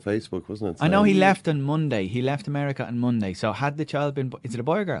the thing on Facebook, wasn't it? I know he left on Monday. He left America on Monday. So had the child been... Is it a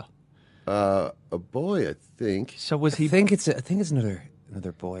boy or girl? A boy, I think. So was he... I think it's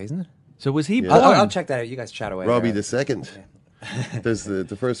another boy, isn't it? So was he born? I'll check that out. You guys chat away. Robbie the second. There's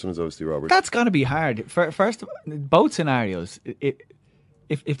the first one is obviously Robert. That's got to be hard. First, both scenarios.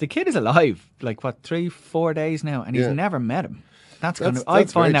 If the kid is alive, like what 3-4 days now, and he's never met him, I'd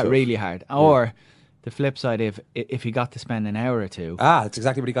find that really hard. Or the flip side, if he got to spend an hour or two. That's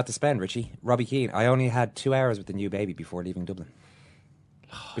exactly what he got to spend, Richie. Robbie Keane. I only had 2 hours with the new baby before leaving Dublin.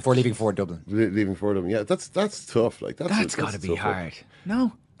 Before leaving for Dublin. Leaving for Dublin. Yeah, that's tough. Like that's got to be hard.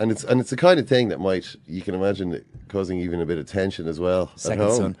 No. And it's the kind of thing that you can imagine it causing even a bit of tension as well Second at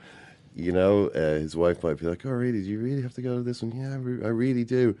home. son. You know, his wife might be like, "Oh, really? Do you really have to go to this one?" Yeah, I really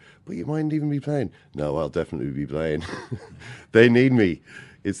do. But you mightn't even be playing. No, I'll definitely be playing. They need me.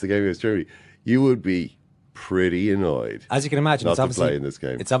 It's the game against Germany. You would be pretty annoyed. As you can imagine, not to play in this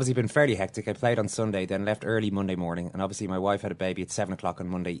game. It's obviously been fairly hectic. I played on Sunday, then left early Monday morning, and obviously my wife had a baby at 7 o'clock on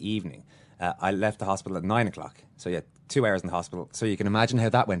Monday evening. I left the hospital at 9 o'clock. So yeah, 2 hours in the hospital. So you can imagine how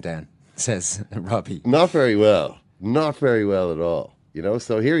that went down, says Robbie. Not very well. Not very well at all. You know,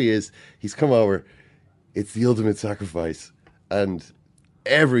 so here he is. He's come over. It's the ultimate sacrifice. And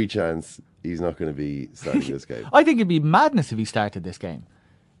every chance he's not going to be starting this game. I think it'd be madness if he started this game.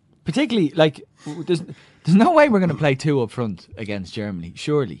 Particularly, like, there's no way we're going to play 2 up front against Germany,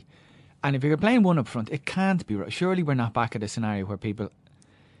 surely. And if you're playing 1 up front, it can't be right. Surely we're not back at a scenario where people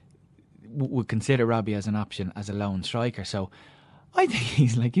would consider Robbie as an option as a lone striker. So I think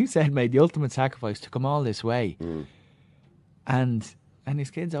he's, like you said, made the ultimate sacrifice to come all this way. And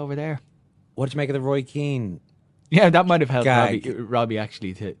his kid's over there. What did you make of the Roy Keane? Yeah, that might have helped Robbie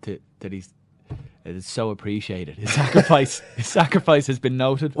actually that he's... It is so appreciated. His sacrifice has been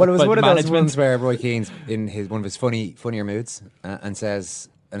noted. Well, it was by one the of those management. ones where Roy Keane's in one of his funnier moods and says,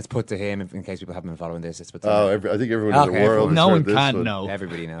 and it's put to him in case people haven't been following this. It's put to him. I think everyone in the world. No has one heard this can one. know.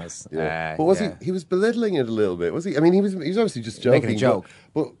 Everybody knows. Yeah. But was he was belittling it a little bit? Was he? I mean, he was obviously just joking. Making a joke.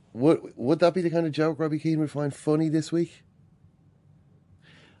 But would that be the kind of joke Robbie Keane would find funny this week?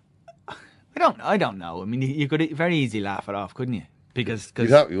 I don't know. I mean, you could very easily laugh it off, couldn't you? Because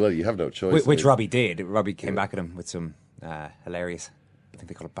you have no choice. Which Robbie did. Robbie came back at him with some hilarious, I think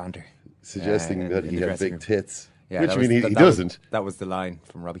they call it banter. Suggesting that he had big tits. Yeah, which, I mean, he doesn't. That was the line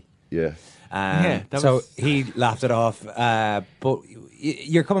from Robbie. Yeah. So he laughed it off. But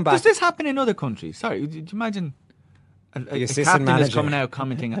you're coming back. Does this happen in other countries? Sorry, do you imagine a captain is coming out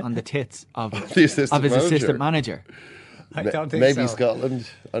commenting on the tits of his assistant manager? I don't think maybe so. Scotland.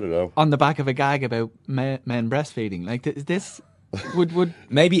 I don't know. On the back of a gag about men breastfeeding. Like, is this would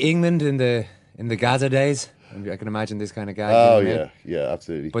maybe England in the Gaza days? I can imagine this kind of gag. Oh yeah,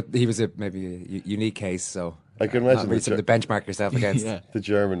 absolutely. But he was maybe a unique case, so I can imagine something to benchmark yourself against. The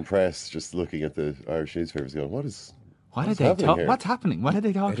German press just looking at the Irish newspapers, going, "What's happening? What's happening? What are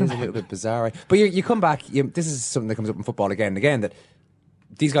they talking about?" It is a little bit bizarre, right? But you come back. This is something that comes up in football again and again. That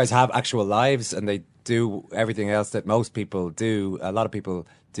these guys have actual lives and they do everything else that most people do. A lot of people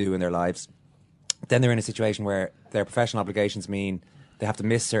do in their lives. Then they're in a situation where their professional obligations mean they have to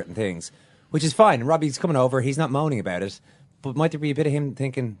miss certain things, which is fine. And Robbie's coming over; he's not moaning about it. But might there be a bit of him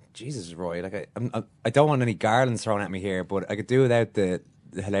thinking, "Jesus, Roy, like I don't want any garlands thrown at me here, but I could do without the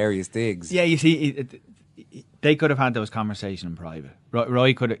hilarious digs." Yeah, you see, they could have had those conversations in private.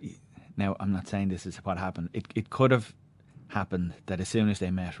 Roy could have. Now, I'm not saying this is what happened. It could have happened that as soon as they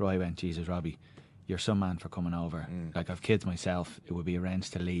met, Roy went, "Jesus, Robbie, you're some man for coming over. Like, I've kids myself. It would be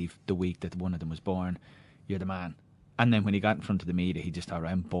arranged to leave the week that one of them was born. You're the man." And then when he got in front of the media, he just thought,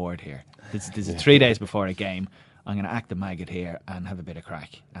 "I'm bored here. This is 3 days before a game. I'm going to act the maggot here and have a bit of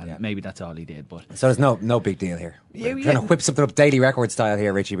crack." And maybe that's all he did. But so there's no big deal here. We're trying to whip something up Daily Record style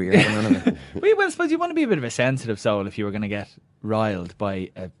here, Richie, but you're having none of it. Well, I suppose you want to be a bit of a sensitive soul if you were going to get riled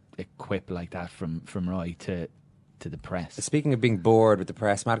by a quip like that from Roy to the press. Speaking of being bored with the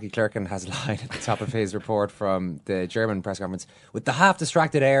press, Matty Clerkin has a line at the top of his report from the German press conference. With the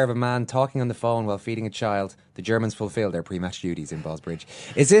half-distracted air of a man talking on the phone while feeding a child, the Germans fulfil their pre-match duties in Ballsbridge.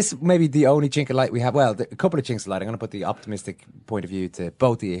 Is this maybe the only chink of light we have? Well, a couple of chinks of light. I'm going to put the optimistic point of view to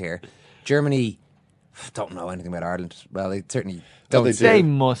both of you here. Germany don't know anything about Ireland. Well, they certainly don't. They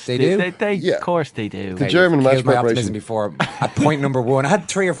must. They do? Of course they do. The German match my preparation optimism before at point number 1. I had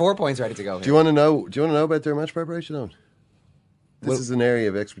 3 or 4 points ready to go. Do you want to know about their match preparation, Owen? This is an area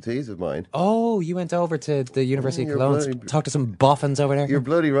of expertise of mine. Oh, you went over to the University of Cologne, talked to some boffins over there? You're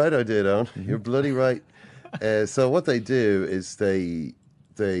bloody right I did, Owen. You're bloody right. So what they do is they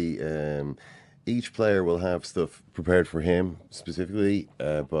each player will have stuff prepared for him specifically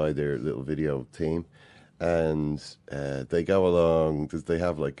by their little video team. and they go along. They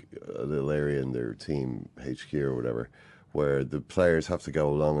have like a little area in their team HQ or whatever, where the players have to go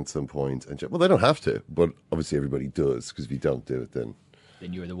along at some point. And well, they don't have to, but obviously everybody does, because if you don't do it, then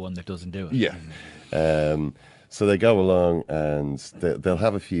you're the one that doesn't do it. Yeah. So they go along, and they'll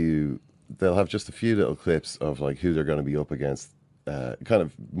have just a few little clips of like who they're going to be up against, kind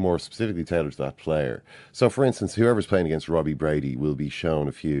of more specifically tailored to that player. So, for instance, whoever's playing against Robbie Brady will be shown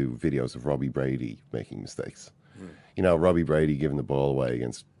a few videos of Robbie Brady making mistakes. You know, Robbie Brady giving the ball away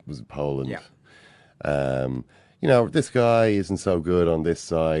against, was it Poland? Yeah. You know, this guy isn't so good on this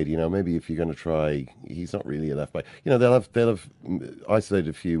side. You know, maybe if you're going to try, he's not really a left back. You know, they'll have isolated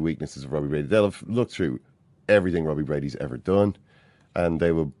a few weaknesses of Robbie Brady. They'll have looked through everything Robbie Brady's ever done, and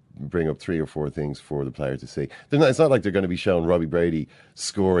they will bring up 3 or 4 things for the player to see. It's not like they're going to be showing Robbie Brady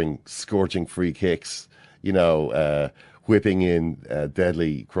scoring scorching free kicks, you know, whipping in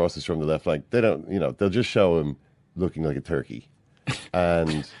deadly crosses from the left flank. They don't, you know, they'll just show him looking like a turkey,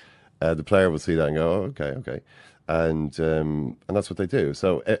 and the player will see that and go, oh, okay. And that's what they do.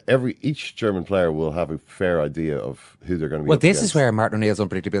 So each German player will have a fair idea of who they're going to be. Well, up this against. is where Martin O'Neill's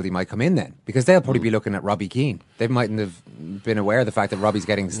unpredictability might come in then, because they'll probably be looking at Robbie Keane. They mightn't have been aware of the fact that Robbie's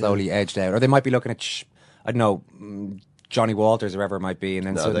getting slowly edged out, or they might be looking at I don't know, Johnny Walters or whoever it might be, and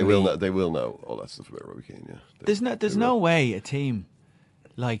then they will know all that stuff about Robbie Keane. Yeah, there's no way a team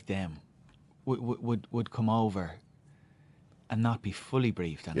like them would come over and not be fully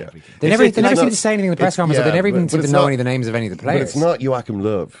briefed on everything. They never seem to say anything in the press conference, so they never even seem to know any of the names of any of the players. But it's not Joachim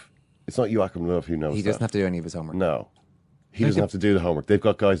Löw. It's not Joachim Löw who knows. He doesn't have to do any of his homework. No, he doesn't have to do the homework. They've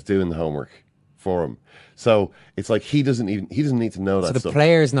got guys doing the homework for him. So it's like he doesn't need to know that. So the stuff.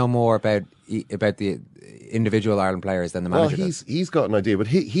 players know more about the individual Ireland players than the manager. Well, he's got an idea, but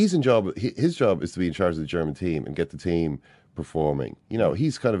his job is to be in charge of the German team and get the team performing. You know,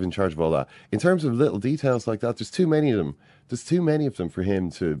 he's kind of in charge of all that. In terms of little details like that, there's too many of them. There's too many of them for him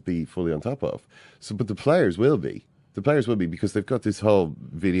to be fully on top of. So, but the players will be. The players will be, because they've got this whole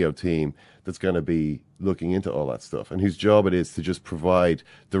video team that's going to be looking into all that stuff, and whose job it is to just provide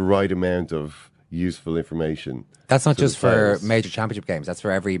the right amount of useful information. That's not just for major championship games. That's for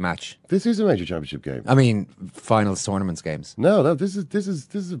every match. This is a major championship game. I mean, finals, tournaments, games. No. This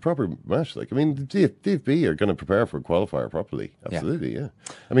is a proper match. Like, I mean, the DFB are going to prepare for a qualifier properly. Absolutely, yeah.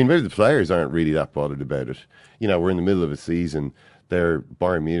 I mean, maybe the players aren't really that bothered about it. You know, we're in the middle of a season.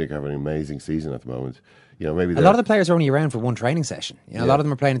 Bayern Munich have an amazing season at the moment. You know, maybe a lot of the players are only around for one training session. You know, a lot of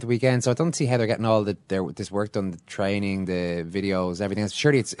them are playing at the weekend, so I don't see how they're getting all this work done, the training, the videos, everything else.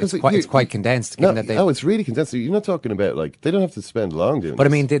 Surely it's quite condensed. It's really condensed. You're not talking about, like, they don't have to spend long doing But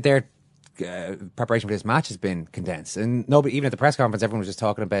this. I mean, their preparation for this match has been condensed. And nobody, even at the press conference, everyone was just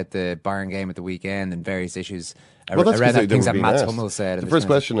talking about the Bayern game at the weekend and various issues around that, things that Mats Hummel said. The first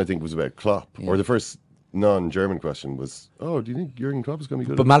question, I think, was about Klopp, or the first non-German question was, do you think Jurgen Klopp is going to be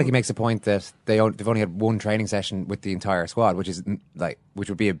good? But Malachy makes a point that they've only had one training session with the entire squad, which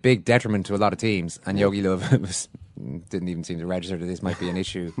would be a big detriment to a lot of teams. And Yogi Löw didn't even seem to register that this might be an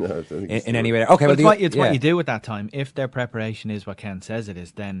issue in any way. Okay, well, it's what you do at that time. If their preparation is what Ken says it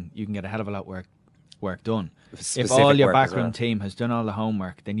is, then you can get a hell of a lot work done. If all your background team has done all the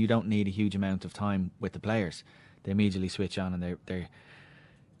homework, then you don't need a huge amount of time with the players. They immediately switch on and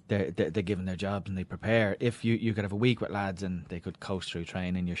they're given their jobs and they prepare. If you could have a week with lads and they could coast through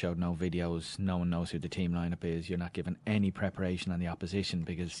training, you showed no videos, no one knows who the team lineup is, you're not given any preparation on the opposition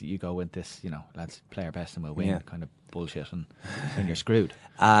because you go with this, lads, play our best and we'll win kind of bullshit, and you're screwed.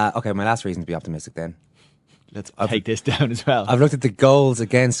 Okay, my last reason to be optimistic then. Let's take this down as well. I've looked at the goals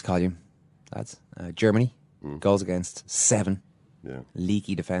against column, lads. Germany, goals against 7. Yeah.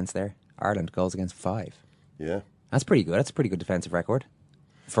 Leaky defence there. Ireland, goals against 5. Yeah. That's pretty good. That's a pretty good defensive record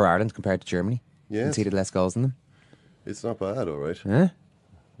for Ireland compared to Germany. Yeah, conceded less goals than them. It's not bad, all right.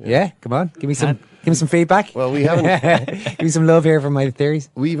 Yeah, come on, give me some feedback. Well, we haven't. Give me some love here for my theories.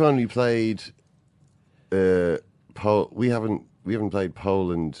 We've only played. We haven't played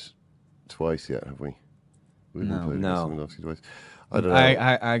Poland twice yet, have we? No. Twice. I don't know.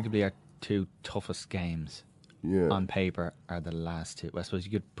 Arguably, our 2 toughest games on paper are the last 2. I suppose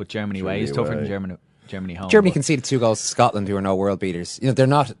you could put Germany away. It's tougher than Germany home. Germany conceded 2 goals to Scotland, who are no world beaters.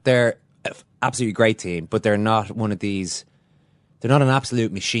 They're absolutely great team, but they're not one of these. They're not an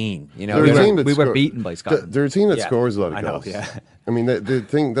absolute machine. We were beaten by Scotland. They're a team that scores a lot of I know, goals. yeah. I mean,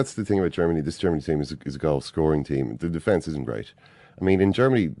 that's the thing about Germany. This Germany team is a goal scoring team. The defense isn't great. I mean, in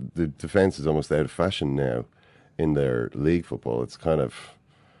Germany, the defense is almost out of fashion now in their league football. It's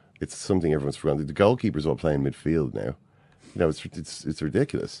something everyone's forgotten. The goalkeepers all playing midfield now. It's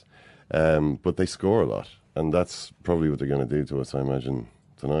ridiculous. But they score a lot, and that's probably what they're going to do to us, I imagine,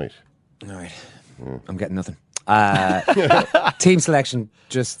 tonight. All right. I'm getting nothing. Team selection,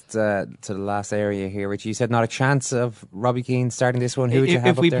 just to the last area here, Richie. You said not a chance of Robbie Keane starting this one. Who would you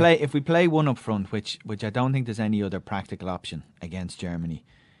have up there? If we play one up front, which I don't think there's any other practical option against Germany,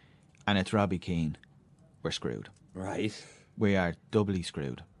 and it's Robbie Keane, we're screwed. Right. We are doubly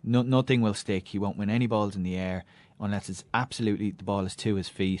screwed. Nothing will stick. He won't win any balls in the air unless it's absolutely the ball is to his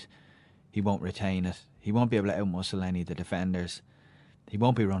feet. He won't retain it. He won't be able to outmuscle any of the defenders. He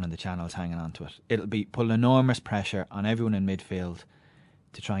won't be running the channels hanging on to it. It'll be put enormous pressure on everyone in midfield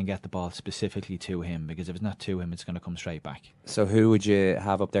to try and get the ball specifically to him, because if it's not to him, it's going to come straight back. So who would you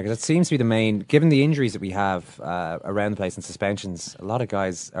have up there? Because it seems to be the main, given the injuries that we have around the place and suspensions, a lot of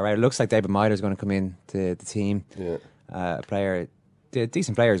guys are out. It looks like David Meyler is going to come in to the team. Yeah. A player, a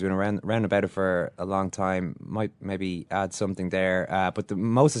decent player, has been around about it for a long time. Might maybe add something there. But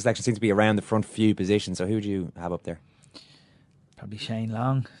most of the selection seems to be around the front few positions. So who would you have up there? Probably Shane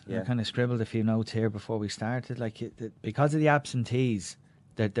Long. Yeah. I kind of scribbled a few notes here before we started. Because of the absentees,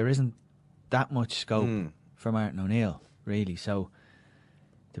 there isn't that much scope for Martin O'Neill, really. So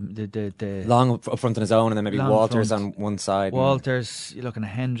the Long up front on his own, and then maybe Long Walters front. on one side. Walters, you're looking at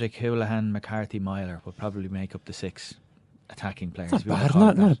Hendrick, Houlihan, McCarthy, Meyler will probably make up the 6 attacking players. Not if you want bad, to call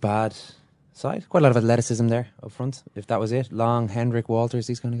it not that. a bad side. Quite a lot of athleticism there up front. If that was it, Long, Hendrick, Walters,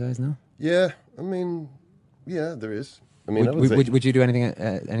 these kind of guys. No. Yeah, I mean, yeah, there is. I mean, I would say, would you do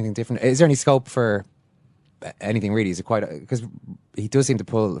anything different? Is there any scope for anything really? Is it quite because he does seem to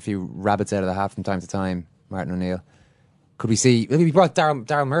pull a few rabbits out of the hat from time to time, Martin O'Neill. Could we see? Maybe he brought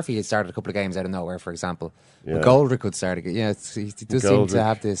Daryl Murphy. Had started a couple of games out of nowhere, for example. Yeah. McGoldrick could start again. Yeah, he does seem to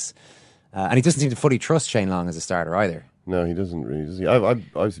have this, and he doesn't seem to fully trust Shane Long as a starter either. No, he doesn't really, does he?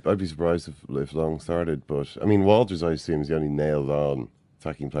 I'd be surprised if Long started, but I mean, Walters, I assume, is the only nailed-on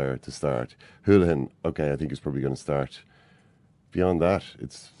attacking player to start. Houlihan, okay, I think is probably going to start. Beyond that,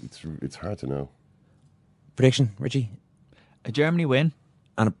 it's hard to know. Prediction, Richie? A Germany win,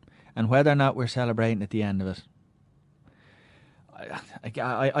 and whether or not we're celebrating at the end of it.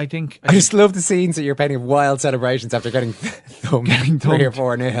 I think I just love the scenes that you're painting of wild celebrations after getting thumped 3 or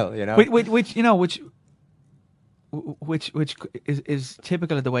 4-0. You know, which is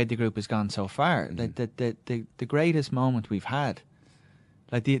typical of the way the group has gone so far. The greatest moment we've had,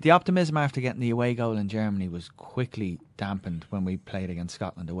 like the optimism after getting the away goal in Germany, was quickly dampened when we played against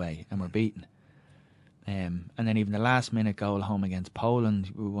Scotland away and were beaten. And then even the last minute goal home against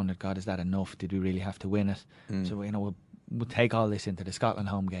Poland, we wondered, God, is that enough? Did we really have to win it? So we'll take all this into the Scotland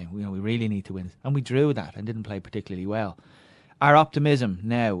home game. We really need to win it, and we drew that and didn't play particularly well. Our optimism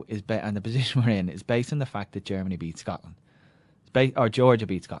now is, and the position we're in, is based on the fact that Germany beat Scotland, or Georgia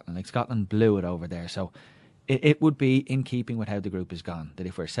beat Scotland. Like, Scotland blew it over there, so it would be in keeping with how the group has gone. That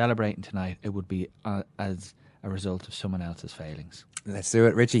if we're celebrating tonight, it would be as a result of someone else's failings. Let's do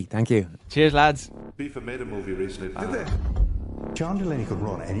it, Richie. Thank you. Cheers, lads. FIFA made a movie recently. Did they? John Delaney could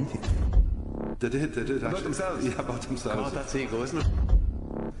run anything. They did actually. About themselves? Yeah, about themselves. God, that's ego, isn't it?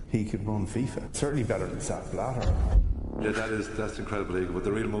 He could run FIFA. Certainly better than Sepp Blatter. Yeah, that's incredible ego, but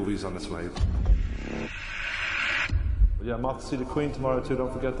the real movie's on its way. Yeah, I'm off to see the Queen tomorrow too,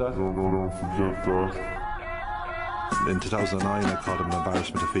 don't forget that. No, don't forget that. In 2009, I called him an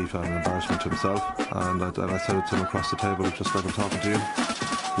embarrassment to FIFA and an embarrassment to himself, and I said it to him across the table, just like I'm talking to you,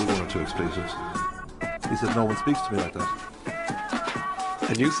 with 1 or 2 expletives. He said, no one speaks to me like that.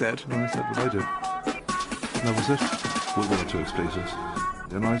 And you said? And I said, what I do. And that was it, with 1 or 2 expletives.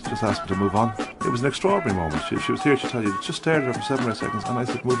 And I just asked him to move on. It was an extraordinary moment. She was here to tell you, just stared at her for 7 or 8 seconds, and I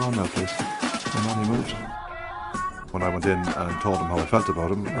said, move on now, please. And then he moved. When I went in and told him how I felt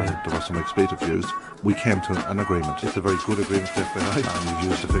about him, there was some expletives used, we came to an agreement. It's a very good agreement for FBI, and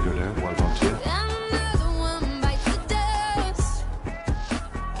you've used the figure there. Well done to you.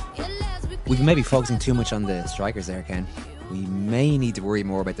 We've been maybe focusing too much on the strikers there, Ken. We may need to worry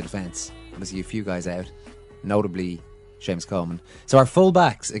more about the defence. Obviously, a few guys out, notably Seamus Coleman. So our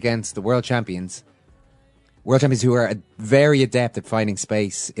full-backs against the world champions who are very adept at finding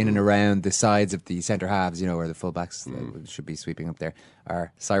space in and around the sides of the centre halves, where the full-backs should be sweeping up there,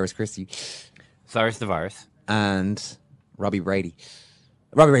 are Cyrus Christie, Cyrus the Virus, and Robbie Brady.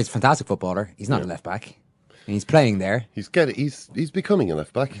 Robbie Brady's a fantastic footballer. He's not a left-back. And he's playing there. He's becoming a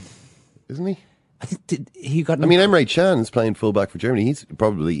left-back, isn't he? I think he got. I mean, Emre Can is playing full-back for Germany.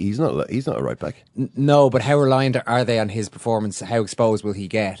 He's not a right-back. No, but how reliant are they on his performance? How exposed will he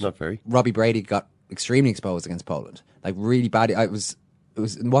get? Not very. Robbie Brady got extremely exposed against Poland, like really bad. It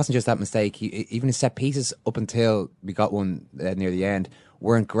wasn't just that mistake. Even his set pieces up until we got one near the end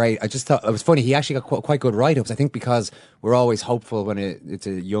weren't great. I just thought it was funny. He actually got quite good write-ups, I think, because we're always hopeful when it's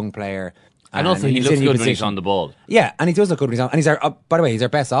a young player. And also, he looks good when he's on the ball. Yeah, and he does look good when he's on. And he's our, by the way, he's our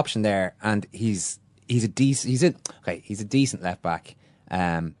best option there, and he's a decent left back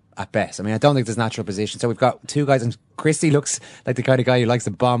at best. I mean, I don't think there's natural position. So we've got two guys, and Christie looks like the kind of guy who likes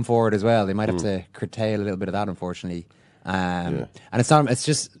to bomb forward as well. They might have to curtail a little bit of that, unfortunately. And it's not. It's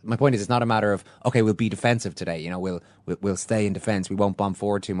just my point is, it's not a matter of okay, we'll be defensive today. You know, we'll stay in defence. We won't bomb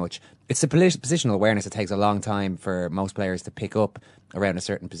forward too much. It's the positional awareness that takes a long time for most players to pick up around a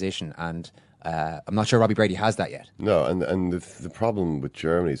certain position, and I'm not sure Robbie Brady has that yet. No, and the problem with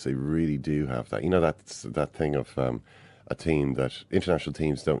Germany is they really do have that. You know, that's that thing of a team that international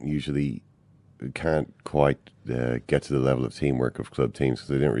teams can't quite get to the level of teamwork of club teams because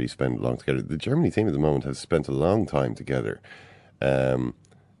they didn't really spend long together. The Germany team at the moment has spent a long time together, and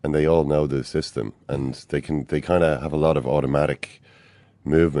they all know the system, and they kind of have a lot of automatic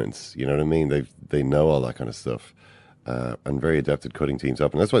movements. You know what I mean? They know all that kind of stuff, and very adept at cutting teams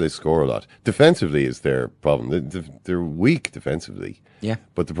up, and that's why they score a lot. Defensively is their problem. They're weak defensively. Yeah,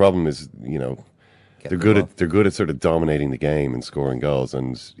 but the problem is, you know, they're good at sort of dominating the game and scoring goals,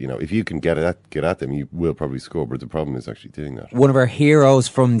 and you know, if you can get at them, you will probably score. But the problem is actually doing that. One of our heroes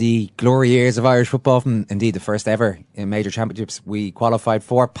from the glory years of Irish football, from indeed the first ever in major championships we qualified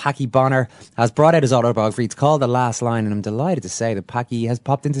for, Packie Bonner, has brought out his autobiography. It's called The Last Line, and I'm delighted to say that Packie has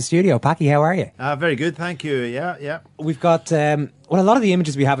popped into studio. Packie, how are you? Very good, thank you. Yeah. We've got a lot of the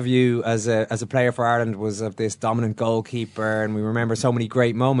images we have of you as a player for Ireland was of this dominant goalkeeper, and we remember so many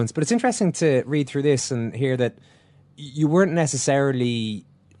great moments. But it's interesting to read through this and hear that you weren't necessarily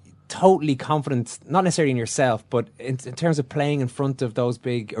totally confident, not necessarily in yourself, but in terms of playing in front of those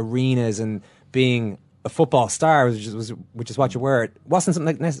big arenas and being a football star, which is what you were. It wasn't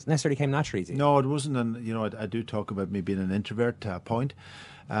something that necessarily came naturally to you. No, it wasn't. And you know, I do talk about me being an introvert point.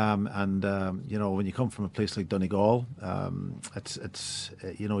 You know, when you come from a place like Donegal, it's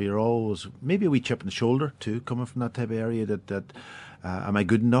you know, you're always maybe a wee chip on the shoulder too, coming from that type of area. That am I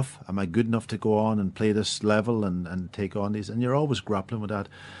good enough? Am I good enough to go on and play this level and take on these? And you're always grappling with that.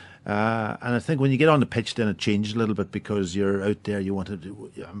 And I think when you get on the pitch, then it changes a little bit because you're out there. You want to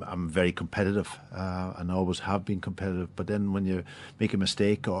do. I'm very competitive, and always have been competitive. But then when you make a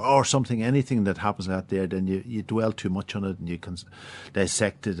mistake or something, anything that happens out there, then you dwell too much on it and you can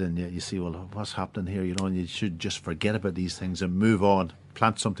dissect it and you see, well, what's happening here? You know, and you should just forget about these things and move on.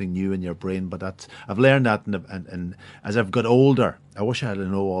 Plant something new in your brain. But I've learned that, and as I've got older, I wish I had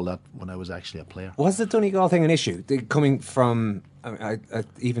known all that when I was actually a player. Was the Donegal thing an issue? Coming from,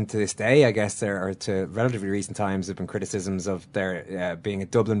 even to this day, I guess, or to relatively recent times, there have been criticisms of there being a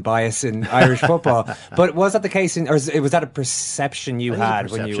Dublin bias in Irish football. But was that the case, or was that a perception you had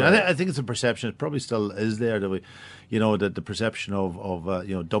when you were? I think it's a perception. It probably still is there. That we, you know, that the perception of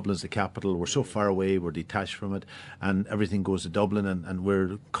you know, Dublin's the capital. We're so far away. We're detached from it, and everything goes to Dublin, and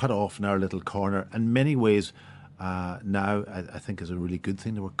we're cut off in our little corner. In many ways, now I think is a really good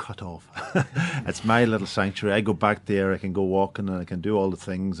thing that we're cut off. It's my little sanctuary. I go back there. I can go walking and I can do all the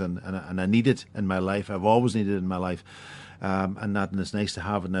things, and I need it in my life. I've always needed it in my life. And it's nice to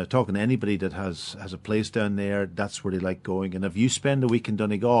have it now. Talking to anybody that has a place down there, that's where they like going. And if you spend a week in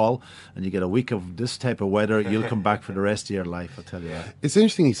Donegal and you get a week of this type of weather, you'll come back for the rest of your life, I'll tell you that. It's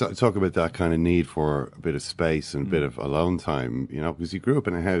interesting you talk about that kind of need for a bit of space and a bit of alone time, you know, because you grew up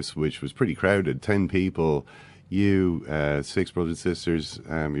in a house which was pretty crowded, 10 people, you, 6 brothers and sisters,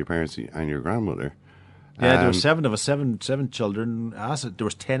 your parents and your grandmother. Yeah, there were 7 of us, seven children. There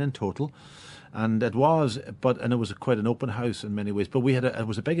was 10 in total. And it was, and it was quite an open house in many ways. But it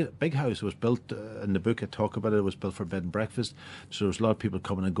was a big house. It was built in the book. I talk about it. It was built for bed and breakfast. So there was a lot of people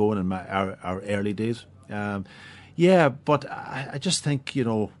coming and going in our early days. Yeah, but I just think, you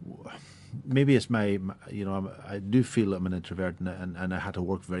know, maybe it's my you know, I do feel I'm an introvert, and I had to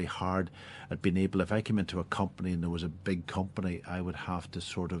work very hard at being able. If I came into a company and there was a big company, I would have to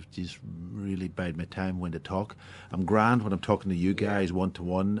sort of just really bide my time when to talk. I'm grand when I'm talking to you guys one to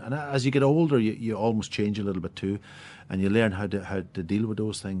one, and as you get older, you almost change a little bit too, and you learn how to deal with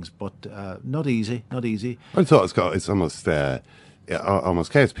those things. But not easy. I thought it's almost.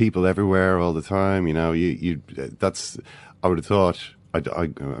 Almost chaos, people everywhere all the time. You know, that's. I would have thought. I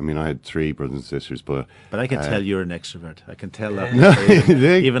mean, I had 3 brothers and sisters, but I can tell you're an extrovert. I can tell that,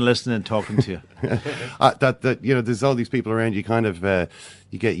 even listening and talking to you. That you know, there's all these people around you. Kind of,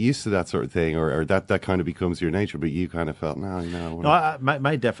 you get used to that sort of thing, or that kind of becomes your nature. But you kind of felt,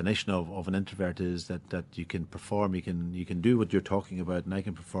 my definition of an introvert is that you can perform, you can do what you're talking about, and I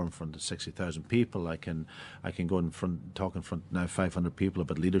can perform in front of 60,000 people. I can go talk in front now 500 people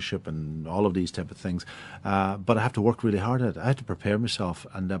about leadership and all of these type of things. But I have to work really hard at it. I have to prepare myself,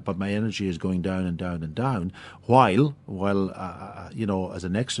 but my energy is going down and down and down. While as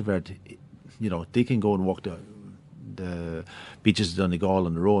an extrovert, they can go and walk the beaches of Donegal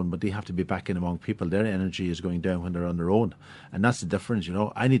on their own, but they have to be back in among people. Their energy is going down when they're on their own, and that's the difference.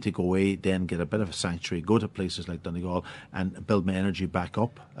 I need to go away, then get a bit of a sanctuary, go to places like Donegal, and build my energy back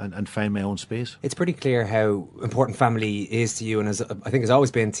up and find my own space. It's pretty clear how important family is to you, and I think has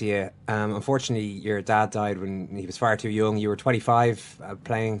always been to you. Unfortunately, your dad died when he was far too young. You were 25,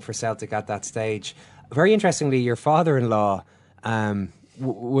 playing for Celtic at that stage. Very interestingly, your father-in-law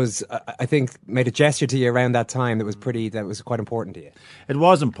was, I think, made a gesture to you around that time that was quite important to you. It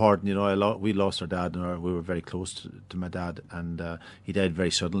was important, we lost our dad, and we were very close to my dad, and he died very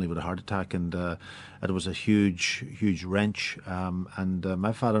suddenly with a heart attack, and it was a huge wrench. And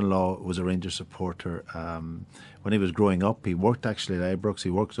my father-in-law was a Rangers supporter. When he was growing up, he worked actually at Ibrox. He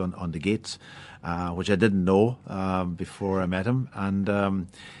worked on the gates, which I didn't know before I met him, and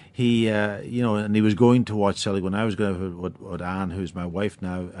he, and he was going to watch Celtic when I was going with Anne, who's my wife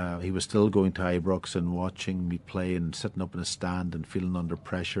now. He was still going to Ibrox and watching me play and sitting up in a stand and feeling under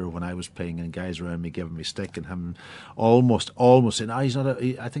pressure when I was playing, and guys around me giving me stick, and him almost saying, I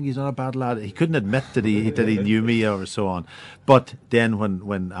think he's not a bad lad. He couldn't admit that he knew me or so on. But then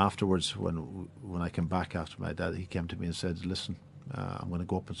when afterwards, when I came back after my dad, he came to me and said, listen, I'm going to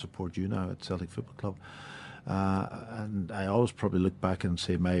go up and support you now at Celtic Football Club. And I always probably look back and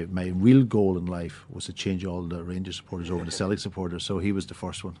say my real goal in life was to change all the Rangers supporters over to Celtic supporters, so he was the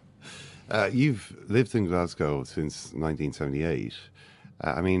first one. You've lived in Glasgow since 1978.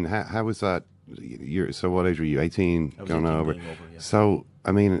 How was that? So what age were you? 18? I was going 18 over. Yeah. So,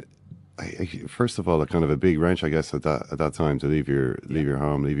 first of all, a kind of a big wrench, I guess, at that time to leave your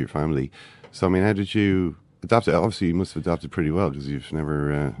home, leave your family. So, how did you adapt? Obviously, you must have adapted pretty well because you've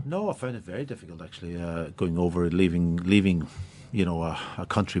never. No, I found it very difficult actually. Going over, leaving, a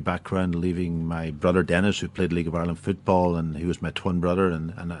country background, leaving my brother Dennis, who played League of Ireland football, and he was my twin brother,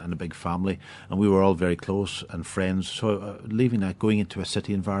 and a big family, and we were all very close and friends. So leaving that, going into a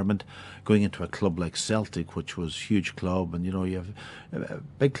city environment, going into a club like Celtic, which was a huge club, and you have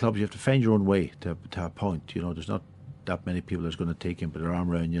big clubs. You have to find your own way to a point. There's not that many people that's going to take you and put their arm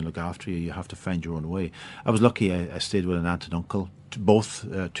around you and look after you. You have to find your own way. I was lucky. I stayed with an aunt and uncle,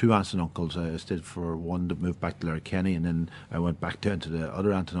 two aunts and uncles. I stayed for one that moved back to Letterkenny, and then I went back down to the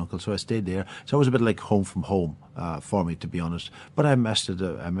other aunt and uncle. So I stayed there. So it was a bit like home from home for me, to be honest. But I missed it.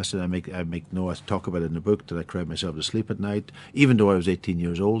 I talk about it in the book that I cried myself to sleep at night, even though I was 18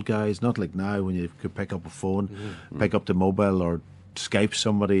 years old, guys. Not like now when you could pick up a phone, pick up the mobile, or Skype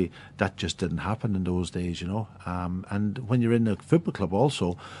somebody. That just didn't happen in those days, and when you're in a football club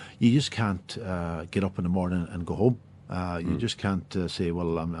also, you just can't get up in the morning and go home. You just can't say,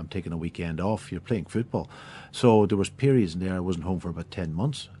 well, I'm taking a weekend off. You're playing football. So there was periods in there I wasn't home for about 10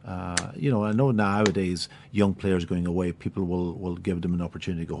 months. I know nowadays young players going away, people will give them an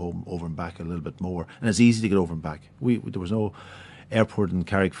opportunity to go home over and back a little bit more, and it's easy to get over and back. There was no airport in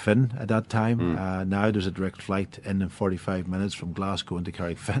Carrickfinn at that time. Now there's a direct flight in 45 minutes from Glasgow into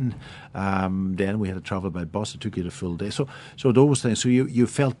Carrickfinn. Then we had to travel by bus. It took you the full day. So those things. So you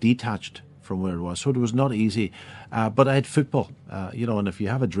felt detached from where it was. So it was not easy. But I had football, and if you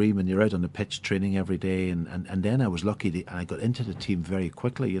have a dream and you're out on the pitch training every day, and then I was lucky and I got into the team very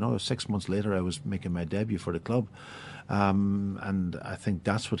quickly. 6 months later I was making my debut for the club. And I think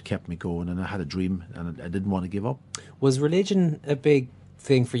that's what kept me going, and I had a dream and I didn't want to give up. Was religion a big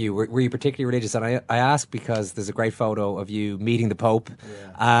thing for you? Were you particularly religious? And I ask because there's a great photo of you meeting the Pope,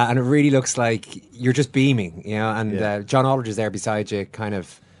 and it really looks like you're just beaming, and John Aldridge is there beside you, kind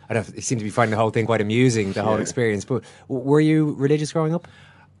of. You seem to be finding the whole thing quite amusing, the whole experience. But were you religious growing up?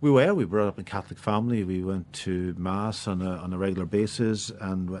 We were. We brought up in a Catholic family. We went to Mass on a regular basis,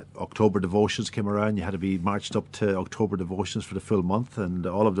 and October devotions came around. You had to be marched up to October devotions for the full month, and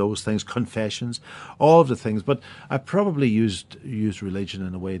all of those things, confessions, all of the things. But I probably used religion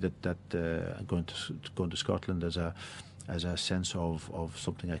in a way that going to Scotland as a sense of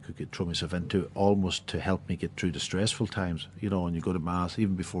something I could throw myself into, almost to help me get through the stressful times. And you go to Mass,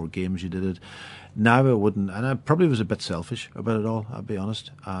 even before games you did it. Now I wouldn't, and I probably was a bit selfish about it all, I'll be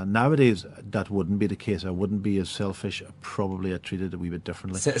honest. Nowadays, that wouldn't be the case. I wouldn't be as selfish. Probably I treated it a wee bit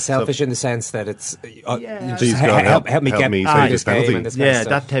differently. Selfish in the sense that it's, just help me get this game and this kind of stuff.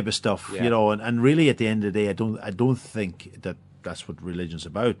 That type of stuff, and really at the end of the day, I don't think that that's what religion's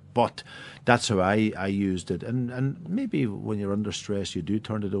about. But that's how I used it. And maybe when you're under stress, you do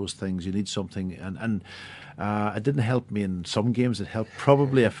turn to those things. You need something, and it didn't help me in some games. It helped.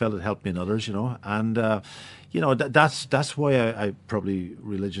 Probably I felt it helped me in others. And that's why I probably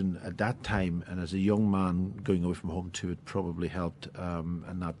religion at that time, and as a young man going away from home too, it probably helped.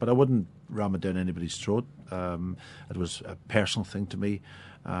 And that, but I wouldn't ram it down anybody's throat. It was a personal thing to me.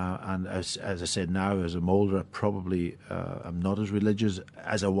 And as I said now, as I'm older, I probably am not as religious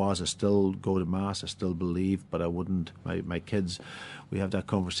as I was. I still go to Mass, I still believe, but I wouldn't. My kids, we have that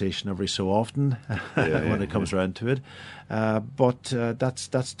conversation every so often when it comes around to it. But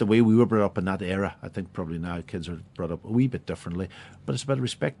that's the way we were brought up in that era. I think probably now kids are brought up a wee bit differently. But it's about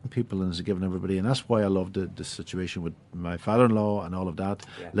respecting people and it's giving everybody. And that's why I loved the situation with my father-in-law and all of that.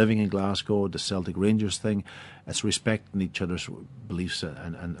 Yeah. Living in Glasgow, the Celtic Rangers thing. It's respecting each other's beliefs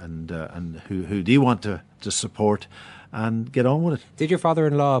and who do you want to support and get on with it. Did your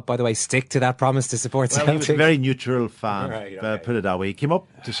father-in-law, by the way, stick to that promise to support Celtic? He was a very neutral fan, right, okay. Put it that way. He came up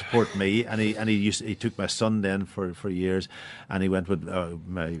to support me, and he took my son then for years, and he went with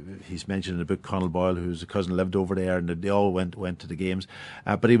he's mentioned in the book Conall Boyle, whose cousin lived over there, and they all went to the games.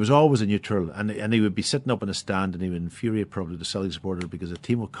 But he was always a neutral, and he would be sitting up in a stand, and he would infuriate probably the Celtic supporter because a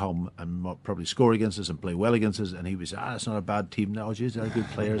team would come and probably score against us and play well against us, and he would say, it's not a bad team. No, geez, they're good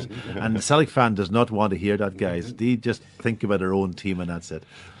players. And the Celtic fan does not want to hear that, guys. They just think about their own team, and that's it.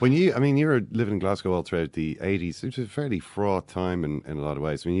 When you were living in Glasgow all throughout the 80s, which was a fairly fraught time in a lot of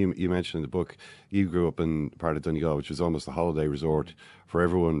ways. I mean, you mentioned in the book you grew up in part of Donegal, which was almost a holiday resort for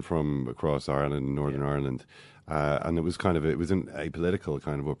everyone from across Ireland and Northern Ireland. And it was it was an apolitical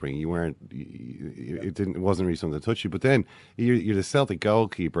kind of upbringing. It wasn't really something that touched you. But then you're the Celtic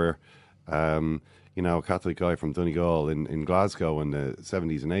goalkeeper, a Catholic guy from Donegal in Glasgow in the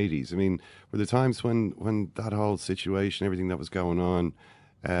 70s and 80s. I mean, were there times when that whole situation, everything that was going on,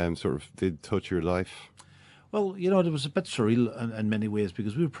 sort of did touch your life? Well, it was a bit surreal in many ways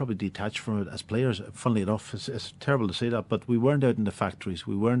because we were probably detached from it as players. Funnily enough, it's terrible to say that, but we weren't out in the factories.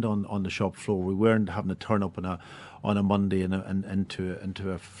 We weren't on the shop floor. We weren't having to turn up on a Monday and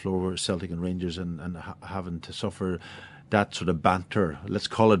into a floor where Celtic and Rangers and having to suffer that sort of banter, let's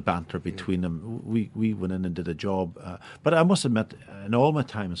call it banter between them. We went in and did a job. But I must admit, in all my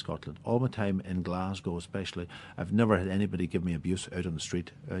time in Scotland, all my time in Glasgow especially, I've never had anybody give me abuse out on the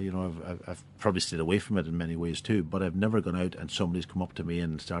street. I've probably stayed away from it in many ways too, but I've never gone out and somebody's come up to me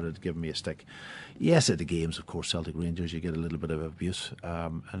and started giving me a stick. Yes, at the games, of course, Celtic Rangers, you get a little bit of abuse.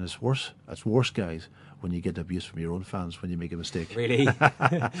 And it's worse. It's worse, guys, when you get abuse from your own fans when you make a mistake. Really?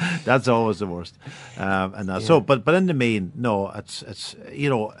 That's always the worst. But in the main, no, it's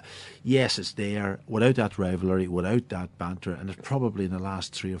yes, it's there. Without that rivalry, without that banter, and it's probably in the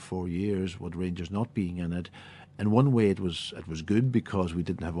last 3 or 4 years with Rangers not being in it. In one way, it was good because we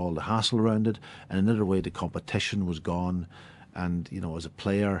didn't have all the hassle around it, and another way, the competition was gone. And as a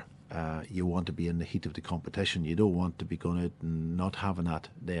player, you want to be in the heat of the competition. You don't want to be going out and not having that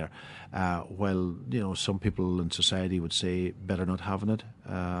there. Well, some people in society would say better not having it.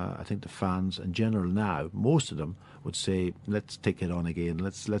 I think the fans in general now, most of them would say, let's take it on again.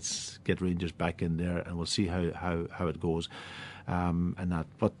 Let's get Rangers back in there, and we'll see how it goes. And that,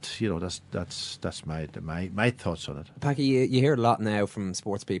 but that's my thoughts on it. Packie, you hear a lot now from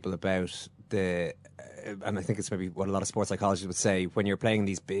sports people about and I think it's maybe what a lot of sports psychologists would say, when you're playing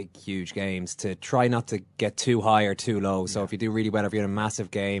these big, huge games, to try not to get too high or too low. So if you do really well, if you're in a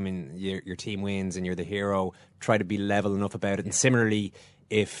massive game and your team wins and you're the hero, try to be level enough about it. And similarly,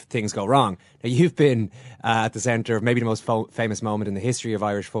 if things go wrong. Now, you've been at the centre of maybe the most famous moment in the history of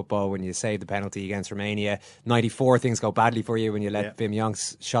Irish football when you saved the penalty against Romania. 94, things go badly for you when you let Wim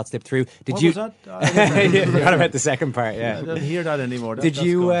Yonk's shot slip through. What was that? I forgot about the second part, yeah. I don't hear that anymore. Did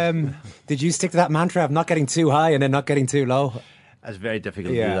you stick to that mantra of not getting too high and then not getting too low? It's very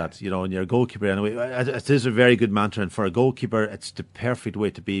difficult to do that, and you're a goalkeeper anyway. It is a very good mantra, and for a goalkeeper, it's the perfect way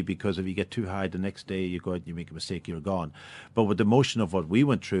to be, because if you get too high the next day, you go out and you make a mistake, you're gone. But with the motion of what we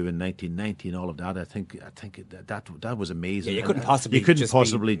went through in 1990 and all of that, I think that was amazing. Yeah, you couldn't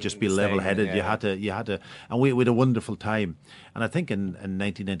possibly just be level-headed. Yeah. You had to, and we had a wonderful time. And I think in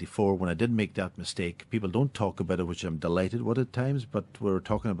 1994, when I did make that mistake, people don't talk about it, which I'm delighted with at times, but we're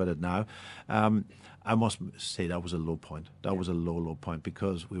talking about it now. I must say that was a low point. That was a low point,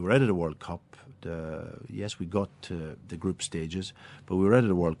 because we were out of the World Cup. Yes, we got to the group stages, but we were out of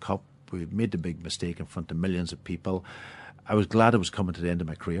the World Cup. We made the big mistake in front of millions of people. I was glad it was coming to the end of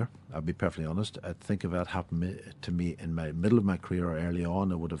my career. I'll be perfectly honest. I think if that happened to me in my middle of my career or early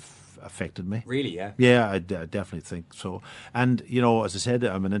on, it would have affected me. Really, yeah? Yeah, I definitely think so. And, you know, as I said,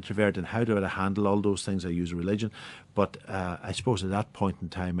 I'm an introvert, and how do I handle all those things? I use religion. But I suppose at that point in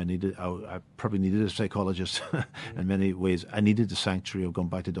time, I probably needed a psychologist in many ways. I needed the sanctuary of going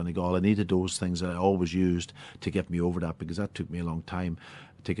back to Donegal. I needed those things that I always used to get me over that, because that took me a long time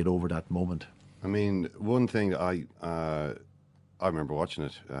to get over that moment. I mean, one thing that I remember watching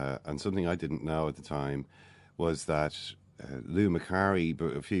it, and something I didn't know at the time was that Lou Macari,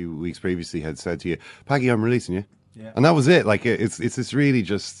 a few weeks previously, had said to you, "Packie, I'm releasing you," and that was it. Like it's really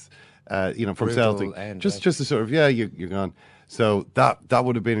just from brutal Celtic, end, just a sort of you're gone. So that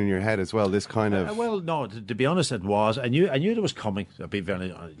would have been in your head as well. This kind of well, no. To be honest, it was. I knew it was coming. I'll be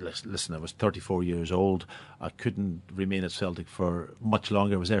very listen. I was 34 years old. I couldn't remain at Celtic for much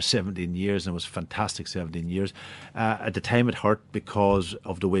longer. I was there 17 years, and it was fantastic 17 years. At the time, it hurt because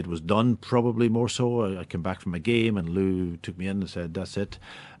of the way it was done. Probably more so. I came back from a game, and Lou took me in and said, "That's it."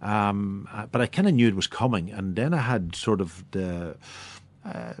 But I kind of knew it was coming, and then I had sort of the.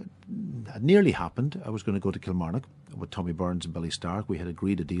 It nearly happened. I was going to go to Kilmarnock with Tommy Burns and Billy Stark. We had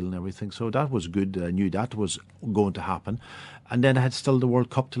agreed a deal and everything, so that was good. I knew that was going to happen, and then I had still the World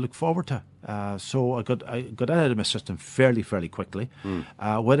Cup to look forward to. So I got out of my system fairly quickly.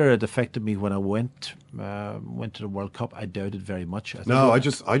 Whether it affected me when I went to the World Cup, I doubt it very much. I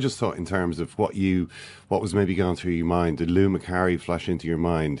just thought in terms of what was maybe going through your mind. Did Lou Macari flash into your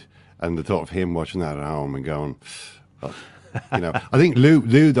mind, and the thought of him watching that at home and going, oh. I think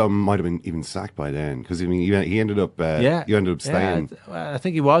Lou though might have been even sacked by then, because I mean he ended up you ended up staying. I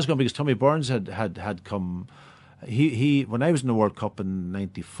think he was going, because Tommy Burns had come. He when I was in the World Cup in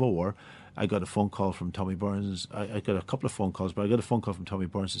 '94, I got a phone call from Tommy Burns. I got a couple of phone calls, but I got a phone call from Tommy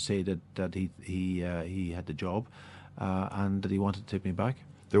Burns to say that he had the job and that he wanted to take me back.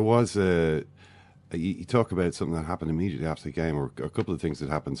 There was you talk about something that happened immediately after the game, or a couple of things that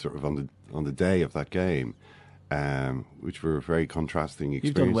happened sort of on the day of that game. Which were very contrasting experiences.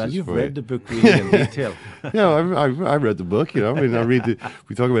 You've done well. You've read the book really in detail. I read the book. I mean,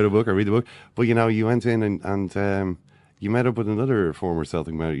 we talk about a book. I read the book. But you went in and you met up with another former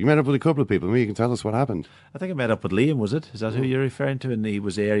Celtic manager. You met up with a couple of people. Maybe you can tell us what happened. I think I met up with Liam. Was it? Is that who you're referring to? And he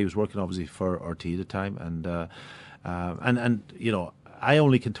was there. He was working obviously for RT at the time, and I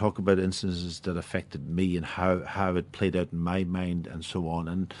only can talk about instances that affected me and how it played out in my mind and so on.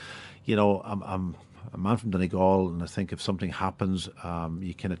 And I'm a man from Donegal, and I think if something happens,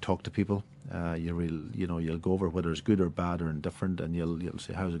 you kind of talk to people. You'll go over whether it's good or bad or indifferent, and you'll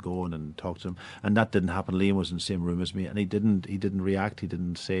say how's it going and talk to them. And that didn't happen. Liam was in the same room as me, and he didn't react. He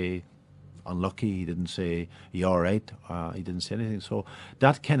didn't say unlucky. He didn't say you all right. He didn't say anything. So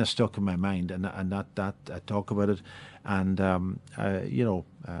that kind of stuck in my mind, and that I talk about it, and and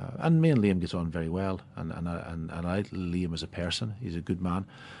me and Liam gets on very well, and I like Liam as a person. He's a good man.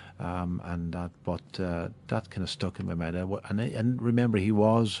 That kind of stuck in my mind. And remember, he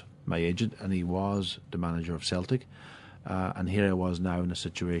was my agent, and he was the manager of Celtic. And here I was now in a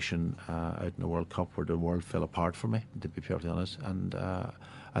situation out in the World Cup where the world fell apart for me, to be perfectly honest. And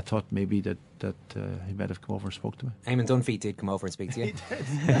I thought maybe that he might have come over and spoke to me. Eamon Dunphy did come over and speak to you.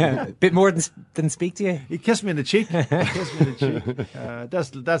 A bit more than speak to you. He kissed me in the cheek. That's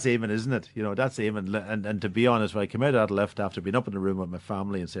Eamon, isn't it? That's Eamon. And to be honest, when I came out of that lift after being up in the room with my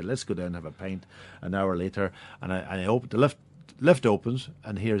family and said, let's go down and have a pint, an hour later, and I opened the lift opens,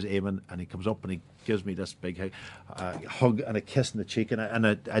 and here's Eamon, and he comes up and he gives me this big hug and a kiss in the cheek, and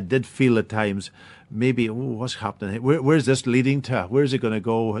I did feel at times maybe, what's happening? Where's this leading to? Where's he going to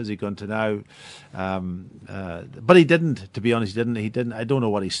go? Is he going to now? But he didn't. To be honest, he didn't. I don't know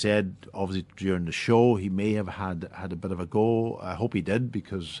what he said. Obviously during the show, he may have had a bit of a go. I hope he did,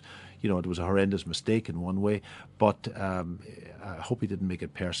 because it was a horrendous mistake in one way. But I hope he didn't make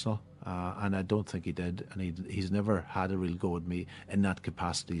it personal. And I don't think he did, and he's never had a real go at me in that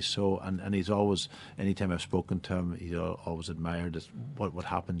capacity. So, and he's always, anytime I've spoken to him, he's always admired what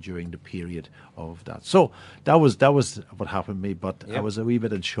happened during the period of that. So that was what happened to me. But I was a wee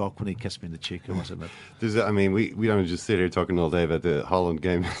bit in shock when he kissed me in the cheek. I must admit. We don't just sit here talking all day about the Holland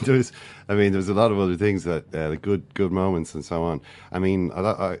game. There's a lot of other things that good moments and so on. I mean,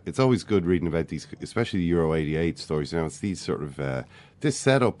 it's always good reading about these, especially the Euro '88 stories. It's these sort of this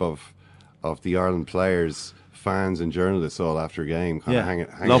setup of the Ireland players fans and journalists all after a game, kind of hanging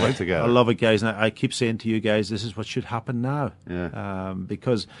love out it. together. I love it, guys. And I keep saying to you guys, this is what should happen now. Yeah.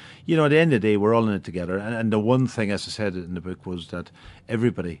 Because, you know, at the end of the day, we're all in it together. And the one thing, as I said in the book, was that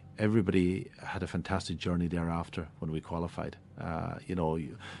everybody had a fantastic journey thereafter when we qualified. You know,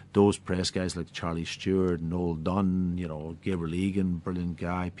 those press guys like Charlie Stewart, Noel Dunn, you know, Gabriel Egan, brilliant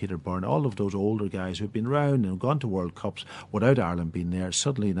guy, Peter Byrne, all of those older guys who've been around and gone to World Cups without Ireland being there,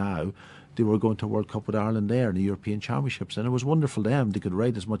 suddenly now they were going to World Cup with Ireland there in the European Championships, and it was wonderful to them. They could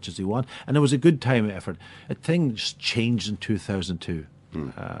ride as much as they want, and it was a good time effort. Things changed in 2002.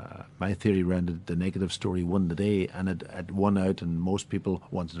 My theory around the negative story won the day, and it won out, and most people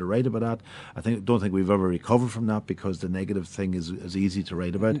wanted to write about that. Don't think we've ever recovered from that, because the negative thing is easy to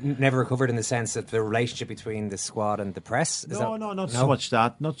write about. Never recovered in the sense of the relationship between the squad and the press? Not so much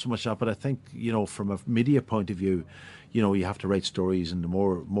that. But I think, you know, from a media point of view, you know, you have to write stories, and the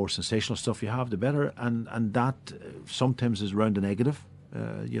more sensational stuff you have, the better. And that sometimes is around the negative.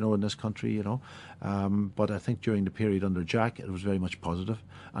 You know, in this country, you know. But I think during the period under Jack, it was very much positive,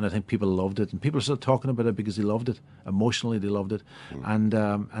 and I think people loved it, and people are still talking about it because they loved it. Emotionally, they loved it, and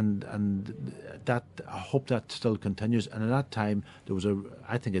that, I hope that still continues. And at that time, there was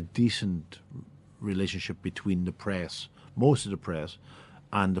I think a decent relationship between the press, most of the press,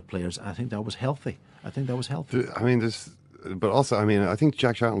 and the players. I think that was healthy. I mean, but also, I mean, I think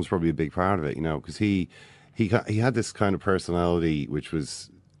Jack Charlton was probably a big part of it, you know, because he had this kind of personality which was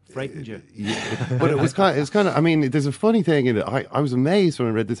frightened you. But it was kind of, I mean, there's a funny thing in it. I was amazed when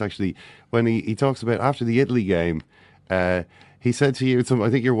I read this, actually, when he talks about after the Italy game, he said to you, I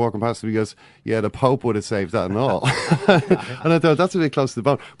think you're walking past him, he goes, yeah, the Pope would have saved that and all. And I thought, that's a bit close to the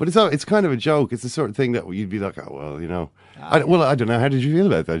bone. But it's kind of a joke. It's the sort of thing that you'd be like, oh, well, you know. I don't know. How did you feel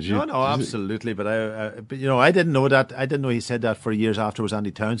about that? No, absolutely. But you know, I didn't know that. I didn't know he said that for years after. It was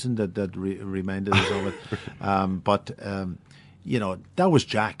Andy Townsend that reminded us of it. But you know, that was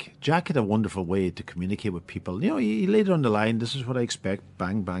Jack. Jack had a wonderful way to communicate with people. You know, he laid it on the line. This is what I expect.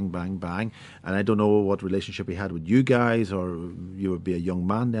 Bang, bang, bang, bang. And I don't know what relationship he had with you guys, or you would be a young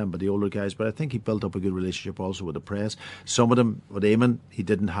man then, but the older guys. But I think he built up a good relationship also with the press. Some of them, with Eamon, he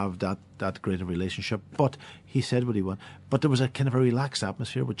didn't have that great a relationship, but he said what he wanted. But there was a kind of a relaxed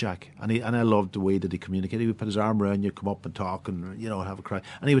atmosphere with Jack, and I loved the way that he communicated. He would put his arm around you, come up and talk, and, you know, have a cry.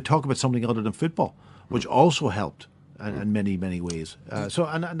 And he would talk about something other than football, which also helped. In many, many ways. So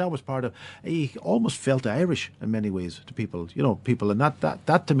that was part of. He almost felt Irish in many ways to people, you know, and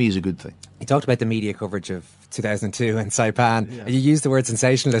that to me is a good thing. You talked about the media coverage of 2002 in Saipan. Yeah. You used the word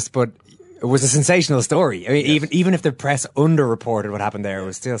sensationalist, but it was a sensational story. I mean, even if the press underreported what happened there, it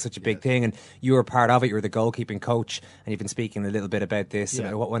was still such a big thing, and you were part of it. You were the goalkeeping coach, and you've been speaking a little bit about this,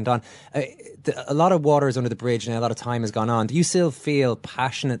 about what went on. A lot of water is under the bridge, and a lot of time has gone on. Do you still feel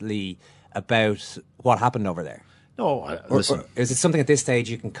passionately about what happened over there? No, listen. Or is it something at this stage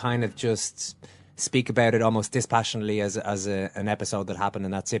you can kind of just speak about it almost dispassionately as an episode that happened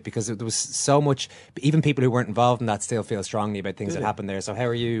and that's it? Because there was so much, even people who weren't involved in that still feel strongly about things that happened there. So how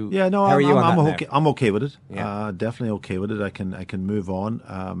are you? Yeah, no, I'm okay with it. Yeah. Definitely okay with it. I can move on.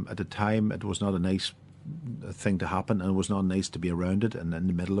 At the time, it was not a nice thing to happen, and it was not nice to be around it and in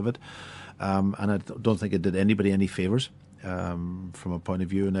the middle of it. And I don't think it did anybody any favours from a point of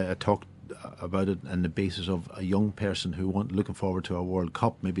view. And I talked about it on the basis of a young person who looking forward to a World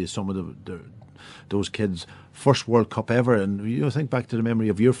Cup, maybe some of those kids' first World Cup ever. And you know, think back to the memory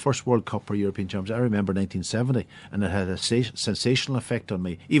of your first World Cup or European Championships. I remember 1970, and it had a sensational effect on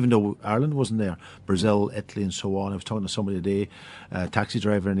me, even though Ireland wasn't there. Brazil, Italy, and so on. I was talking to somebody today, a taxi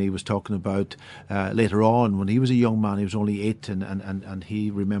driver, and he was talking about later on when he was a young man. He was only 8, and he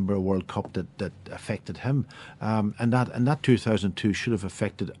remembered a World Cup that affected him. And that 2002 should have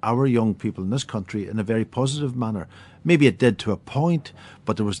affected our young people in this country in a very positive manner. Maybe it did to a point,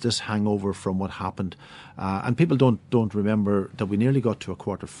 but there was this hangover from what happened, and people don't remember that we nearly got to a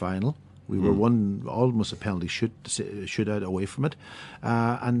quarter final. We were almost a penalty shootout away from it,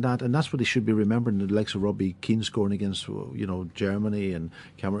 and that's what they should be remembering. The likes of Robbie Keane scoring against, you know, Germany and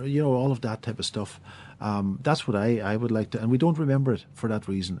Cameroon, you know, all of that type of stuff. That's what I would like to, and we don't remember it for that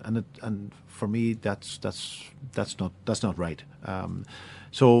reason. And for me, that's not right.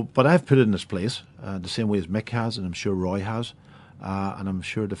 So, but I've put it in its place, the same way as Mick has, and I'm sure Roy has, and I'm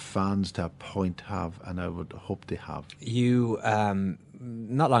sure the fans to a point have, and I would hope they have. You,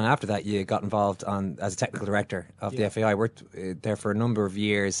 not long after that, you got involved as a technical director of the FAI. Worked there for a number of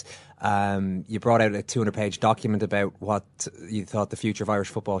years. You brought out a 200-page document about what you thought the future of Irish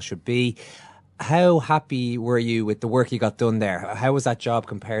football should be. How happy were you with the work you got done there? How was that job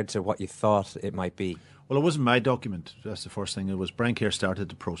compared to what you thought it might be? Well, it wasn't my document. That's the first thing. It was Brian Kerr started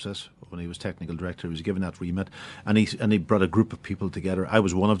the process when he was technical director. He was given that remit, and he brought a group of people together. I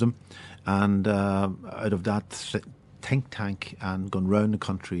was one of them, and out of that think tank and gone round the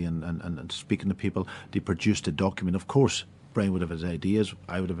country and speaking to people, they produced a document. Of course, Brian would have his ideas,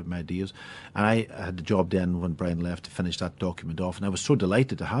 I would have had my ideas, and I had the job then when Brian left to finish that document off, and I was so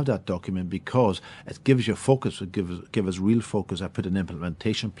delighted to have that document because it gives you focus, it gives us real focus. I put an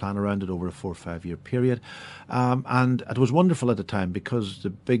implementation plan around it over a 4 or 5 year period, and it was wonderful at the time because the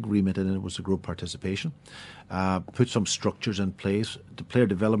big remit in it was to grow participation, put some structures in place. The player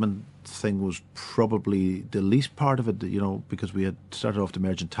development thing was probably the least part of it, because we had started off the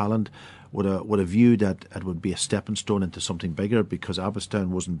emerging talent with a view that it would be a stepping stone into something bigger, because Abbottstown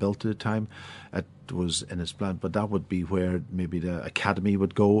wasn't built at the time. It was in its plan, but that would be where maybe the academy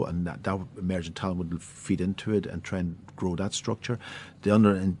would go, and that emerging talent would feed into it and try and grow that structure. The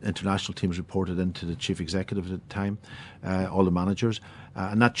international teams reported into the chief executive at the time, all the managers,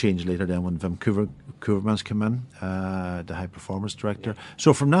 and that changed later then when Wim Koevermans came in, the high performance director.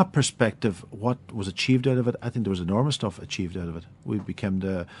 So from that perspective, what was achieved out of it, I think there was enormous stuff achieved out of it. We became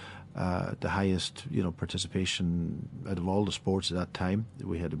the highest participation out of all the sports at that time.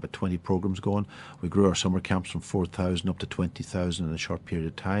 We had about 20 programs going. We grew our summer camps from 4,000 up to 20,000 in a short period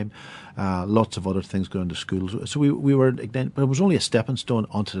of time. Lots of other things going to schools. So we were ignited, but it was only a stepping stone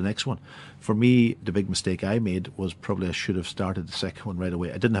onto the next one. For me, the big mistake I made was probably I should have started the second one right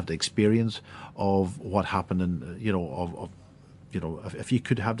away. I didn't have the experience of what happened, and if you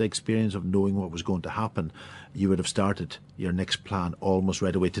could have the experience of knowing what was going to happen, you would have started your next plan almost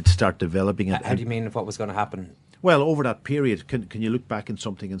right away to start developing it. How do you mean what was going to happen? Well, over that period, can you look back in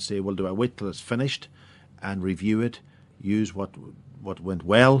something and say, well, do I wait till it's finished and review it, use what went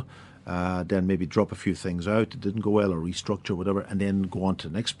well, then maybe drop a few things out that didn't go well or restructure, whatever, and then go on to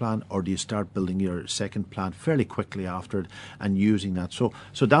the next plan? Or do you start building your second plan fairly quickly after it and using that? So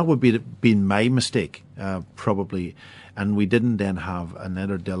that would been my mistake, probably. And we didn't then have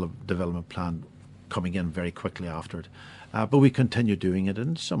another development plan coming in very quickly after it. But we continued doing it,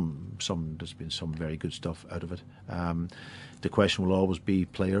 and there's been some very good stuff out of it. The question will always be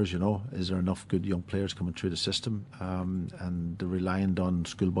players, is there enough good young players coming through the system? And the reliant on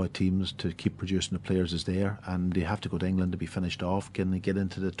schoolboy teams to keep producing the players is there, and they have to go to England to be finished off. Can they get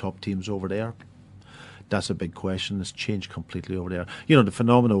into the top teams over there? That's a big question. It's changed completely over there. The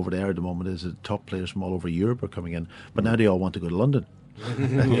phenomenon over there at the moment is that top players from all over Europe are coming in, but now they all want to go to London.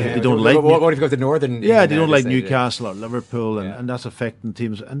 They don't like. What if you go to Northern? Yeah, they don't like Newcastle or Liverpool, and that's affecting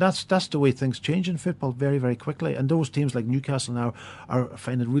teams. And that's the way things change in football very, very quickly. And those teams like Newcastle now are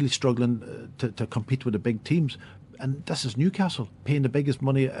finding really struggling to compete with the big teams. And this is Newcastle paying the biggest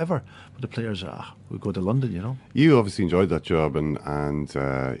money ever, but the players we go to London. You obviously enjoyed that job, and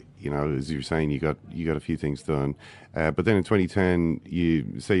as you were saying, you got a few things done. But then in 2010,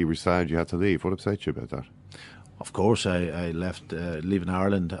 you say you were sad you had to leave. What upset you about that? Of course, I left, leaving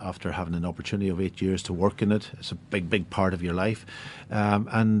Ireland after having an opportunity of 8 years to work in it. It's a big, big part of your life.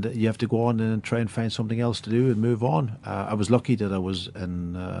 And you have to go on and try and find something else to do and move on. I was lucky that I was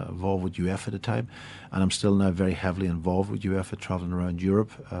involved with UEFA at the time, and I'm still now very heavily involved with UEFA, travelling around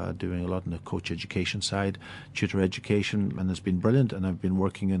Europe, doing a lot on the coach education side, tutor education, and it's been brilliant. And I've been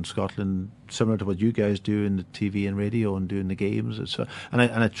working in Scotland, similar to what you guys do in the TV and radio and doing the games. And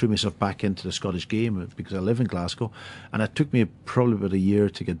I threw myself back into the Scottish game because I live in Glasgow. And it took me probably about a year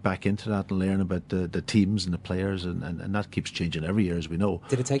to get back into that and learn about the teams and the players, and that keeps changing every year, as we know.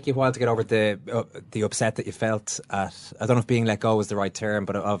 Did it take you a while to get over the upset that you felt at, I don't know if being let go was the right term,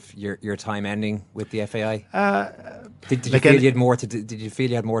 but of your time ending with the FAI? Did you feel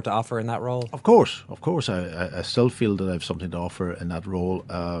you had more to offer in that role? Of course. I still feel that I have something to offer in that role,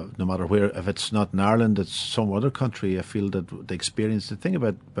 no matter where. If it's not in Ireland, it's some other country. I feel that the thing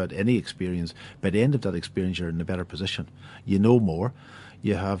about any experience, by the end of that experience, you're in a better position. You know more.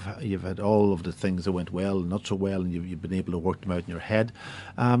 You've had all of the things that went well and not so well, and you've been able to work them out in your head,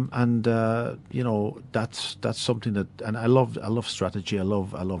 that's something that, and I love strategy. I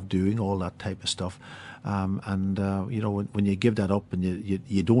love doing all that type of stuff, when you give that up and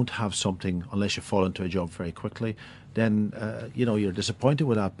you don't have something unless you fall into a job very quickly, then you're disappointed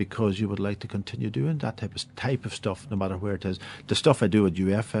with that, because you would like to continue doing that type of stuff no matter where it is. The stuff I do at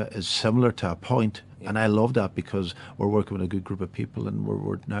UEFA is similar to a point, and I love that because we're working with a good group of people, and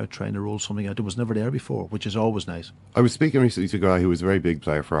we're now trying to roll something out that was never there before, which is always nice. I was speaking recently to a guy who was a very big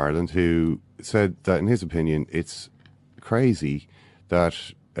player for Ireland, who said that in his opinion it's crazy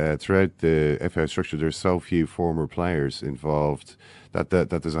that throughout the FA structure there's so few former players involved, that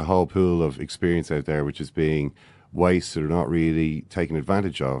there's a whole pool of experience out there which is being wasted or not really taken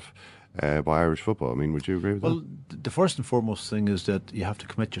advantage of. by Irish football. I mean, would you agree with Well, that? the first and foremost thing is that you have to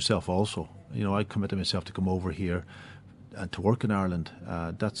commit yourself also. You know, I committed myself to come over here and to work in Ireland.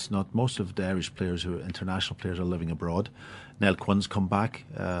 That's not most of the Irish players who are international players are living abroad. Nell Quinn's come back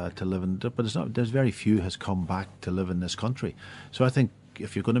to live in, but it's not. There's very few has come back to live in this country. So I think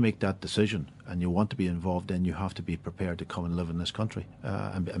if you're going to make that decision and you want to be involved, then you have to be prepared to come and live in this country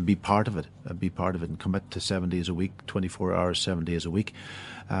and be part of it, and commit to 7 days a week, 24 hours, 7 days a week,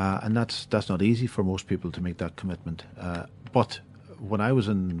 and that's not easy for most people to make that commitment. But when I was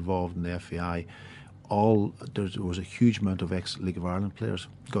involved in the FAI, there was a huge amount of ex-League of Ireland players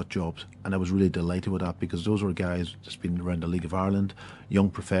got jobs, and I was really delighted with that, because those were guys that's been around the League of Ireland, young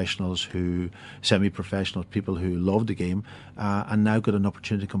professionals, semi-professionals, people who loved the game, and now got an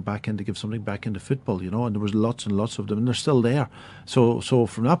opportunity to come back in to give something back into football, you know. And there was lots and lots of them, and they're still there. So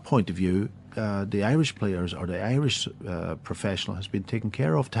from that point of view, the Irish players or the Irish professional has been taken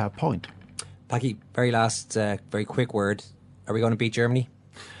care of to a point. Packie, very last, very quick word. Are we going to beat Germany?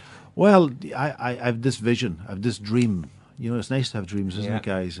 Well, I have this vision, I have this dream. You know, it's nice to have dreams, isn't it,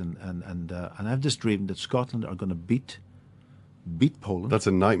 guys? And I have this dream that Scotland are going to beat Poland. That's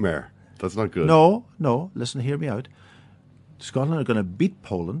a nightmare. That's not good. No. Listen, hear me out. Scotland are going to beat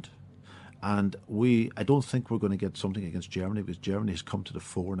Poland, and I don't think we're going to get something against Germany, because Germany has come to the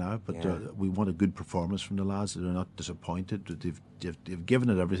fore now. But we want a good performance from the lads. They're not disappointed. They've given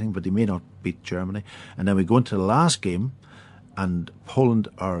it everything, but they may not beat Germany. And then we go into the last game, and Poland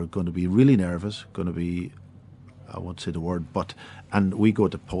are going to be really nervous, going to be, I won't say the word, and we go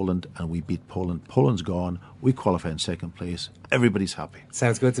to Poland and we beat Poland. Poland's gone. We qualify in second place. Everybody's happy.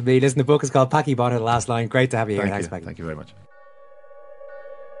 Sounds good to me. Listen, the book is called Packie Bonner, The Last Line. Great to have you here. Thanks, Packie. Thank you very much.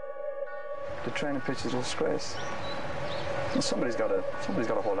 The training pitch is a disgrace. And somebody's got to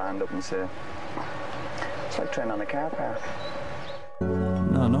hold a hand up and say, it's like training on a car park.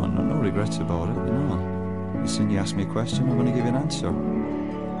 No regrets about it, you know. Listen, you asked me a question, I'm going to give you an answer.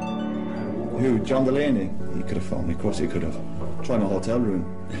 Who? John Delaney? He could have phoned me, of course he could have. Try my hotel room.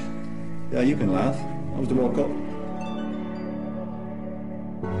 Yeah, you can laugh. That was the World Cup.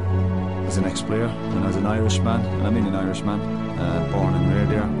 As an ex-player and as an Irishman, and I mean an Irishman, born and reared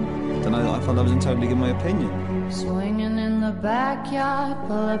there, then I felt I was entitled to give my opinion. Swinging in the backyard,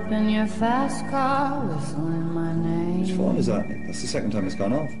 pull up in your fast car, whistling my name. Which phone is that? That's the second time it's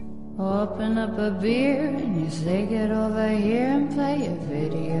gone off. Open up a beer and you say get over here and play a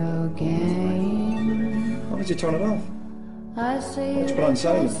video game. Why did you turn it off? I say Let's put on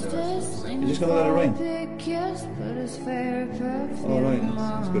silent. You're just going to let it ring? All right,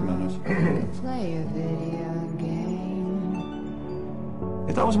 that's good manners. Play a video game.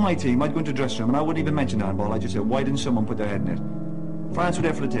 If that was my team, I'd go into the dressing room and I wouldn't even mention the handball. I'd just say, why didn't someone put their head in it? France were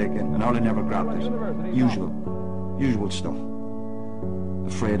there for the taking and Ireland never grabbed it. Usual stuff.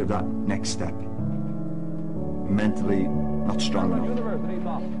 Afraid of that next step. Mentally not strong enough.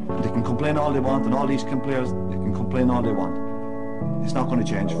 They can complain all they want, and all these players, they can complain all they want. It's not going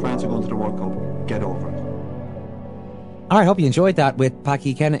to change. France are going to the World Cup. Get over it. All right, I hope you enjoyed that with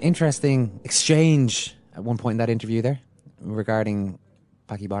Packie. Ken, interesting exchange at one point in that interview there regarding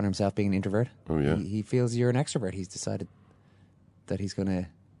Packie Bonner himself being an introvert. Oh, yeah. He feels you're an extrovert. He's decided that he's going to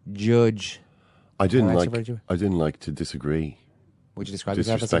judge. I didn't like to disagree. Would you describe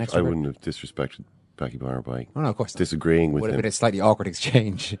yourself as an extrovert? I wouldn't have disrespected Packie Bonner by of course disagreeing with him. Would have been a slightly awkward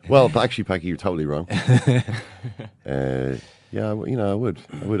exchange. Well, actually, Packie, you're totally wrong. Yeah, you know, I would.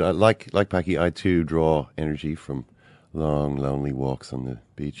 I like Packie, I too draw energy from long, lonely walks on the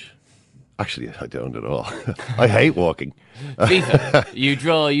beach. Actually, I don't at all. I hate walking. FIFA.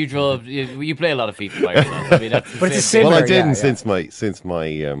 You play a lot of FIFA by yourself. I mean, that's but it's similar. Well, I didn't since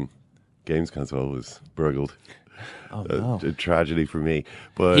my games console was burgled. Oh, no. A tragedy for me.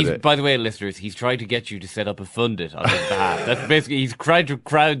 But by the way, listeners, he's trying to get you to set up a Fundit on his behalf. That's basically, he's trying to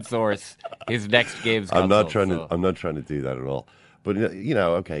crowdsource his next games console. I'm not trying to do that at all. But you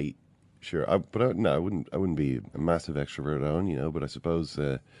know, okay, sure. I wouldn't be a massive extrovert on, you know. But I suppose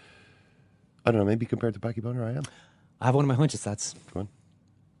I don't know. Maybe compared to Packie Bonner, I am. I have one of my hunches. That's go on.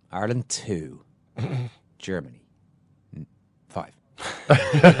 Ireland 2, Germany 5.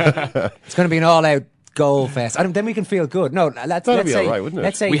 It's going to be an all-out goal fest. Then we can feel good. No, let's be say, all right, wouldn't it?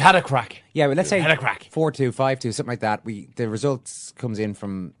 Let's say we had a crack. Yeah, well, let's say had a crack. 4-2, 5-2, something like that. The results comes in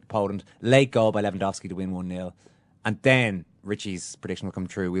from Poland. Late goal by Lewandowski to win 1-0, and then Richie's prediction will come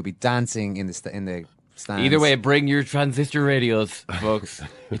true. We'll be dancing in the stands. Either way, bring your transistor radios, folks.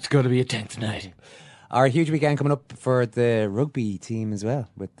 It's going to be a tense night. Our huge weekend coming up for the rugby team as well,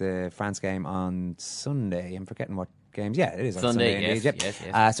 with the France game on Sunday. I'm forgetting what games. Yeah, it is on Sunday, Sunday indeed. yes,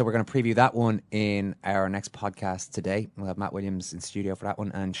 Yep. yes. So we're going to preview that one in our next podcast today. We'll have Matt Williams in studio for that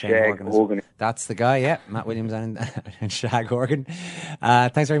one, and Shane Shag Horgan. Horgan. That's the guy, yeah. Matt Williams and Shag Horgan.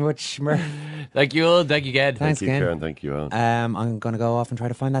 Thanks very much, Murph. Thank you, Owen. Thank you, Ged. Thanks, Thank you, Ken. Karen. Thank you, Owen. I'm going to go off and try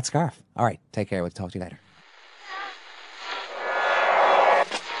to find that scarf. All right, take care. We'll talk to you later.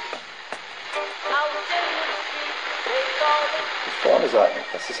 What phone is that?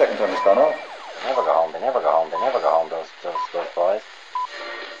 That's the second time it's gone off. They never go home, they never go home, they never go home, those boys.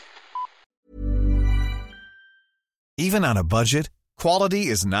 Even on a budget, quality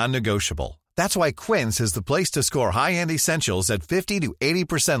is non-negotiable. That's why Quince is the place to score high-end essentials at 50 to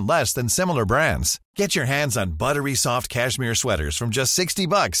 80% less than similar brands. Get your hands on buttery soft cashmere sweaters from just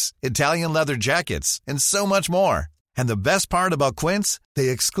 $60, Italian leather jackets, and so much more. And the best part about Quince, they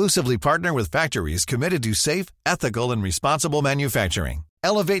exclusively partner with factories committed to safe, ethical, and responsible manufacturing.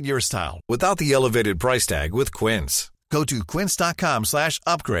 Elevate your style without the elevated price tag with Quince. Go to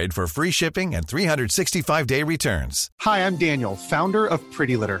quince.com/upgrade for free shipping and 365-day returns. Hi, I'm Daniel, founder of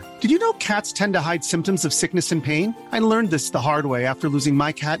Pretty Litter. Did you know cats tend to hide symptoms of sickness and pain? I learned this the hard way after losing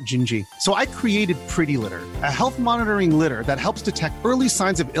my cat, Gingy. So I created Pretty Litter, a health monitoring litter that helps detect early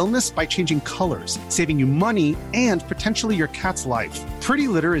signs of illness by changing colors, saving you money and potentially your cat's life. Pretty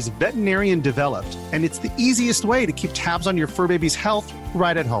Litter is veterinarian developed, and it's the easiest way to keep tabs on your fur baby's health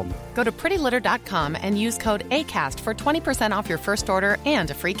right at home. Go to prettylitter.com and use code ACAST for 20% off your first order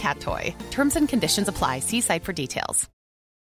and a free cat toy. Terms and conditions apply. See site for details.